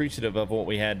really appreciative of what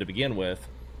we had to begin with.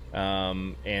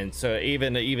 And so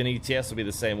even ETS will be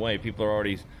the same way. People are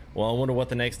already, well, I wonder what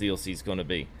the next DLC is going to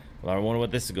be. Well, I wonder what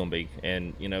this is going to be.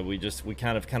 And we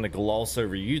kind of gloss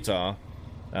over Utah,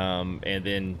 and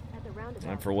then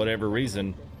for whatever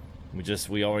reason,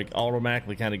 we already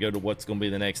automatically kind of go to what's going to be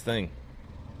the next thing.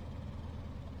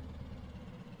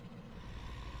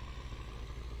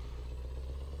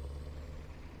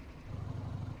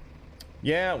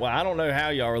 Yeah, well, I don't know how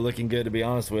y'all are looking good, to be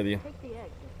honest with you.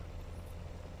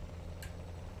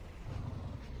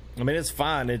 I mean, it's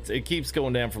fine. It keeps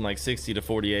going down from like 60 to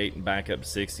 48 and back up to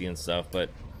 60 and stuff, but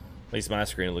at least my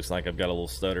screen, it looks like I've got a little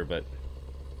stutter, but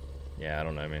yeah, I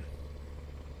don't know, man.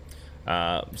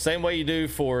 Same way you do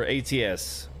for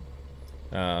ATS.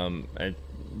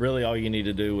 Really all you need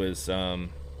to do is, yeah,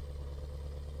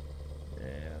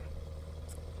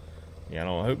 I don't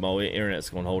know, I hope my internet's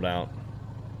going to hold out.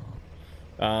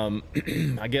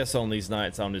 I guess on these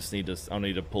nights I'll need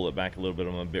to pull it back a little bit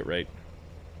on my bit rate.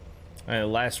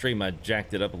 Last stream I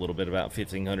jacked it up a little bit, about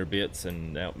 1500 bits,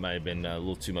 and that might have been a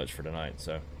little too much for tonight,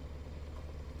 so.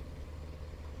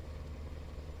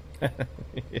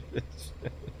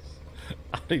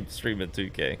 I'll even stream at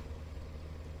 2K.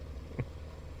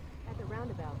 At the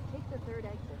roundabout, take the third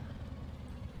exit.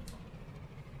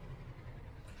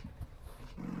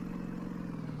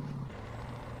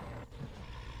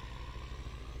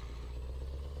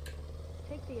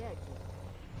 Take the exit.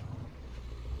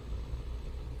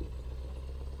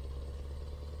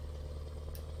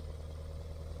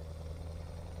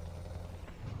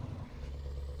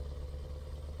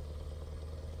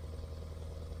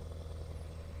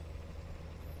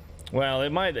 Well, it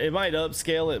might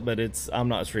upscale it, but I'm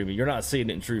not streaming. You're not seeing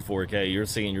it in true 4K. You're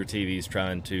seeing your TVs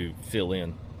trying to fill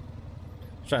in.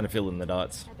 Trying to fill in the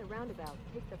dots. At the roundabout,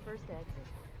 take the first exit.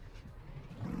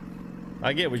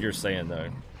 I get what you're saying, though.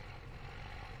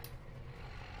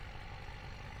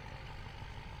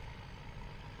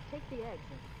 Take the exit.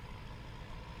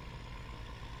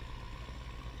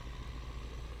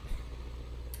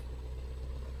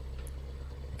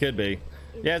 Could be.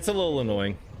 Yeah, it's a little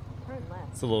annoying. Turn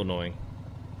left. It's a little annoying.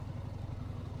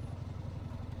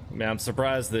 I mean, I'm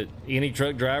surprised that any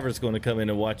truck driver is going to come in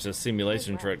and watch a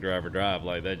simulation truck driver drive.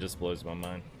 Like, that just blows my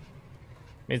mind.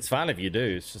 I mean, it's fine if you do.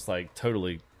 It's just like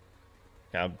totally.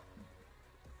 If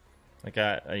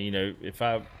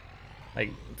I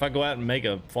go out and make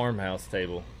a farmhouse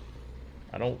table,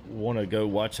 I don't want to go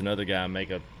watch another guy make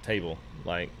a table.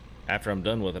 Like, after I'm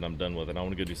done with it, I'm done with it. I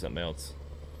want to go do something else.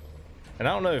 And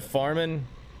I don't know if farming,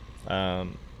 I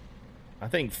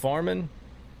think farming,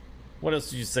 what else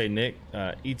did you say, Nick?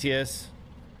 ETS,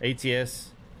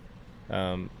 ATS,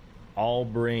 all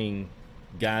bring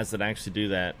guys that actually do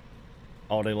that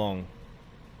all day long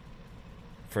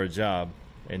for a job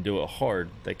and do it hard.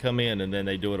 They come in and then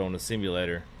they do it on a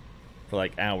simulator for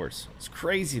like hours. It's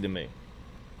crazy to me.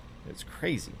 It's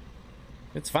crazy.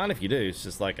 It's fine if you do. It's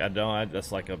just like I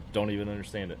don't even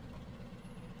understand it.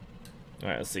 All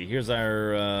right, let's see. Here's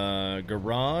our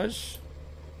garage.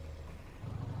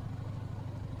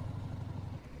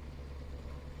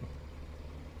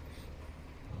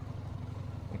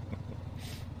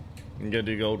 You can go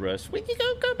do Gold Rush. We can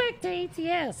go back to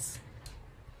ATS.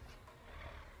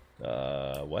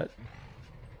 What?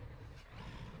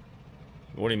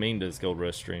 What do you mean does Gold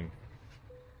Rush stream?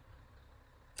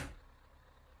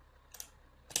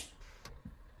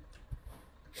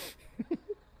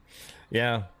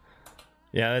 Yeah.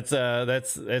 Yeah,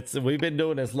 that's we've been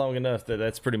doing this long enough that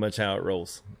that's pretty much how it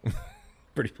rolls.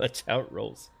 Pretty much how it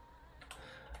rolls.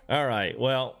 All right.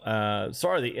 Well,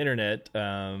 sorry the internet.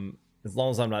 As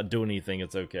long as I'm not doing anything,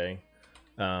 it's okay.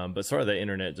 But sorry the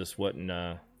internet just wasn't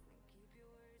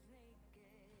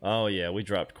oh yeah, we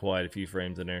dropped quite a few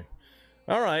frames in there.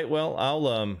 All right, well,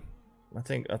 I'll I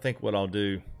think what I'll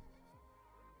do,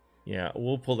 yeah,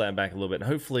 we'll pull that back a little bit.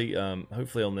 Hopefully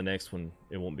hopefully on the next one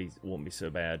it won't be so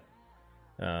bad.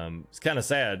 It's kind of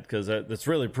sad because it's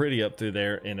really pretty up through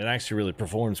there and it actually really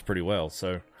performs pretty well.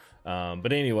 So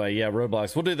but anyway, yeah,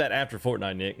 Roblox, we'll do that after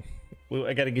Fortnite, Nick.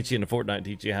 I got to get you into Fortnite and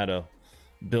teach you how to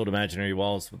build imaginary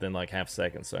walls within like half a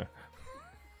second. So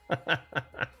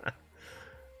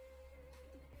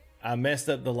I messed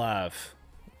up the live.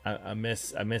 I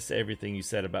missed everything you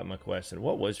said about my question.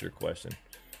 What was your question?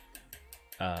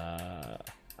 I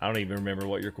don't even remember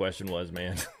what your question was,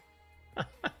 man.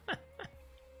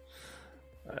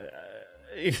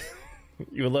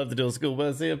 You would love to do a school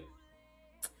bus, Sim?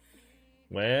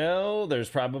 Well, there's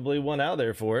probably one out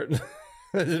there for it.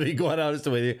 To be quite honest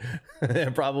with you,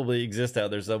 it probably exists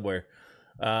out there somewhere.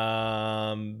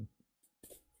 Yeah,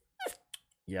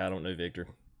 I don't know, Victor.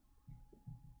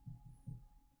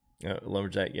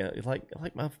 Lumberjack, yeah, I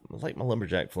like my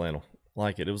lumberjack flannel. I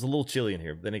like it. It was a little chilly in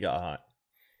here, but then it got hot.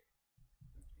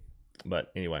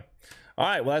 But anyway, all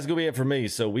right. Well, that's gonna be it for me.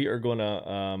 So we are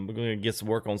gonna we're gonna get some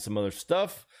work on some other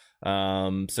stuff.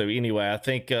 So anyway, I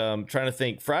think trying to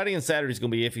think Friday and Saturday is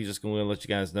gonna be iffy. Just gonna let you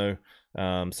guys know.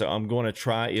 So I'm going to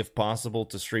try, if possible,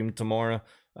 to stream tomorrow.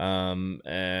 Don't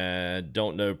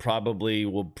know. Probably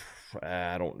will.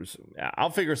 I'll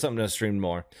figure something to stream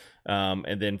tomorrow.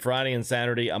 And then Friday and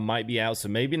Saturday I might be out, so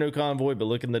maybe no convoy. But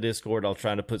look in the Discord. I'll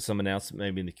try to put some announcement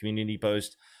maybe in the community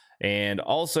post. And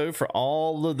also for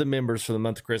all of the members for the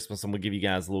month of Christmas, I'm gonna give you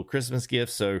guys a little Christmas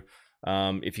gift. So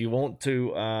if you want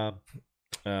to, I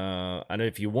know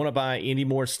if you want to buy any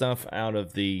more stuff out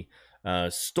of the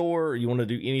store, you want to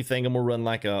do anything, I'm gonna run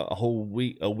like a whole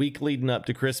week leading up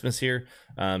to Christmas here.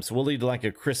 So we'll lead like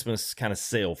a Christmas kind of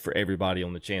sale for everybody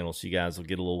on the channel, so you guys will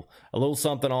get a little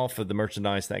something off of the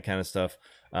merchandise, that kind of stuff,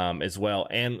 as well.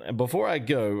 And before I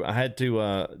go, I had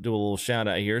to do a little shout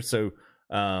out here. So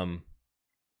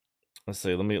let's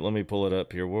see, let me pull it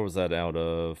up here. Where was that out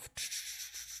of?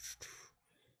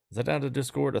 Is that out of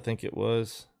Discord? I think it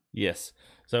was. Yes.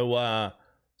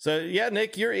 So yeah,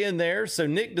 Nick, you're in there. So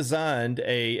Nick designed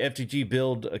a FTG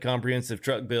build, a comprehensive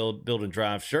truck build and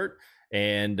drive shirt,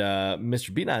 and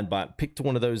Mr. B9 Bot picked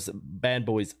one of those bad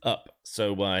boys up.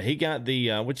 So he got the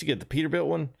what'd you get, the Peterbilt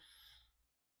one,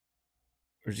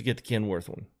 or did you get the Kenworth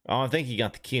one? Oh, I think he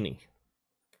got the Kenny.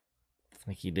 I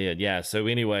think he did. Yeah. So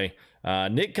anyway,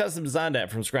 Nick custom designed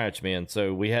that from scratch, man.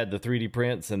 So we had the 3D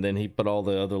prints, and then he put all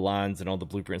the other lines and all the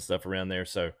blueprint stuff around there.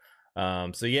 So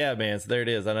so yeah, man. So there it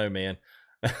is. I know, man.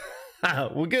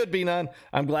 Well, good, B9.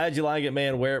 I'm glad you like it,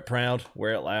 man. Wear it proud,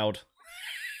 wear it loud.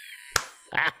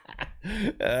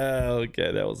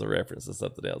 Okay, that was a reference to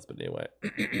something else, but anyway.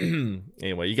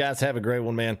 Anyway, you guys have a great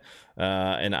one, man.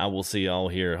 And I will see y'all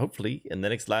here hopefully in the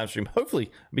next live stream.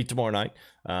 Hopefully be tomorrow night.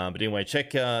 But anyway,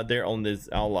 check there on this.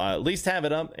 I'll at least have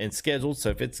it up and scheduled. So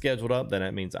if it's scheduled up, then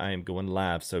that means I am going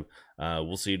live. So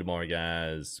we'll see you tomorrow,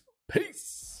 guys.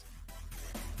 Peace.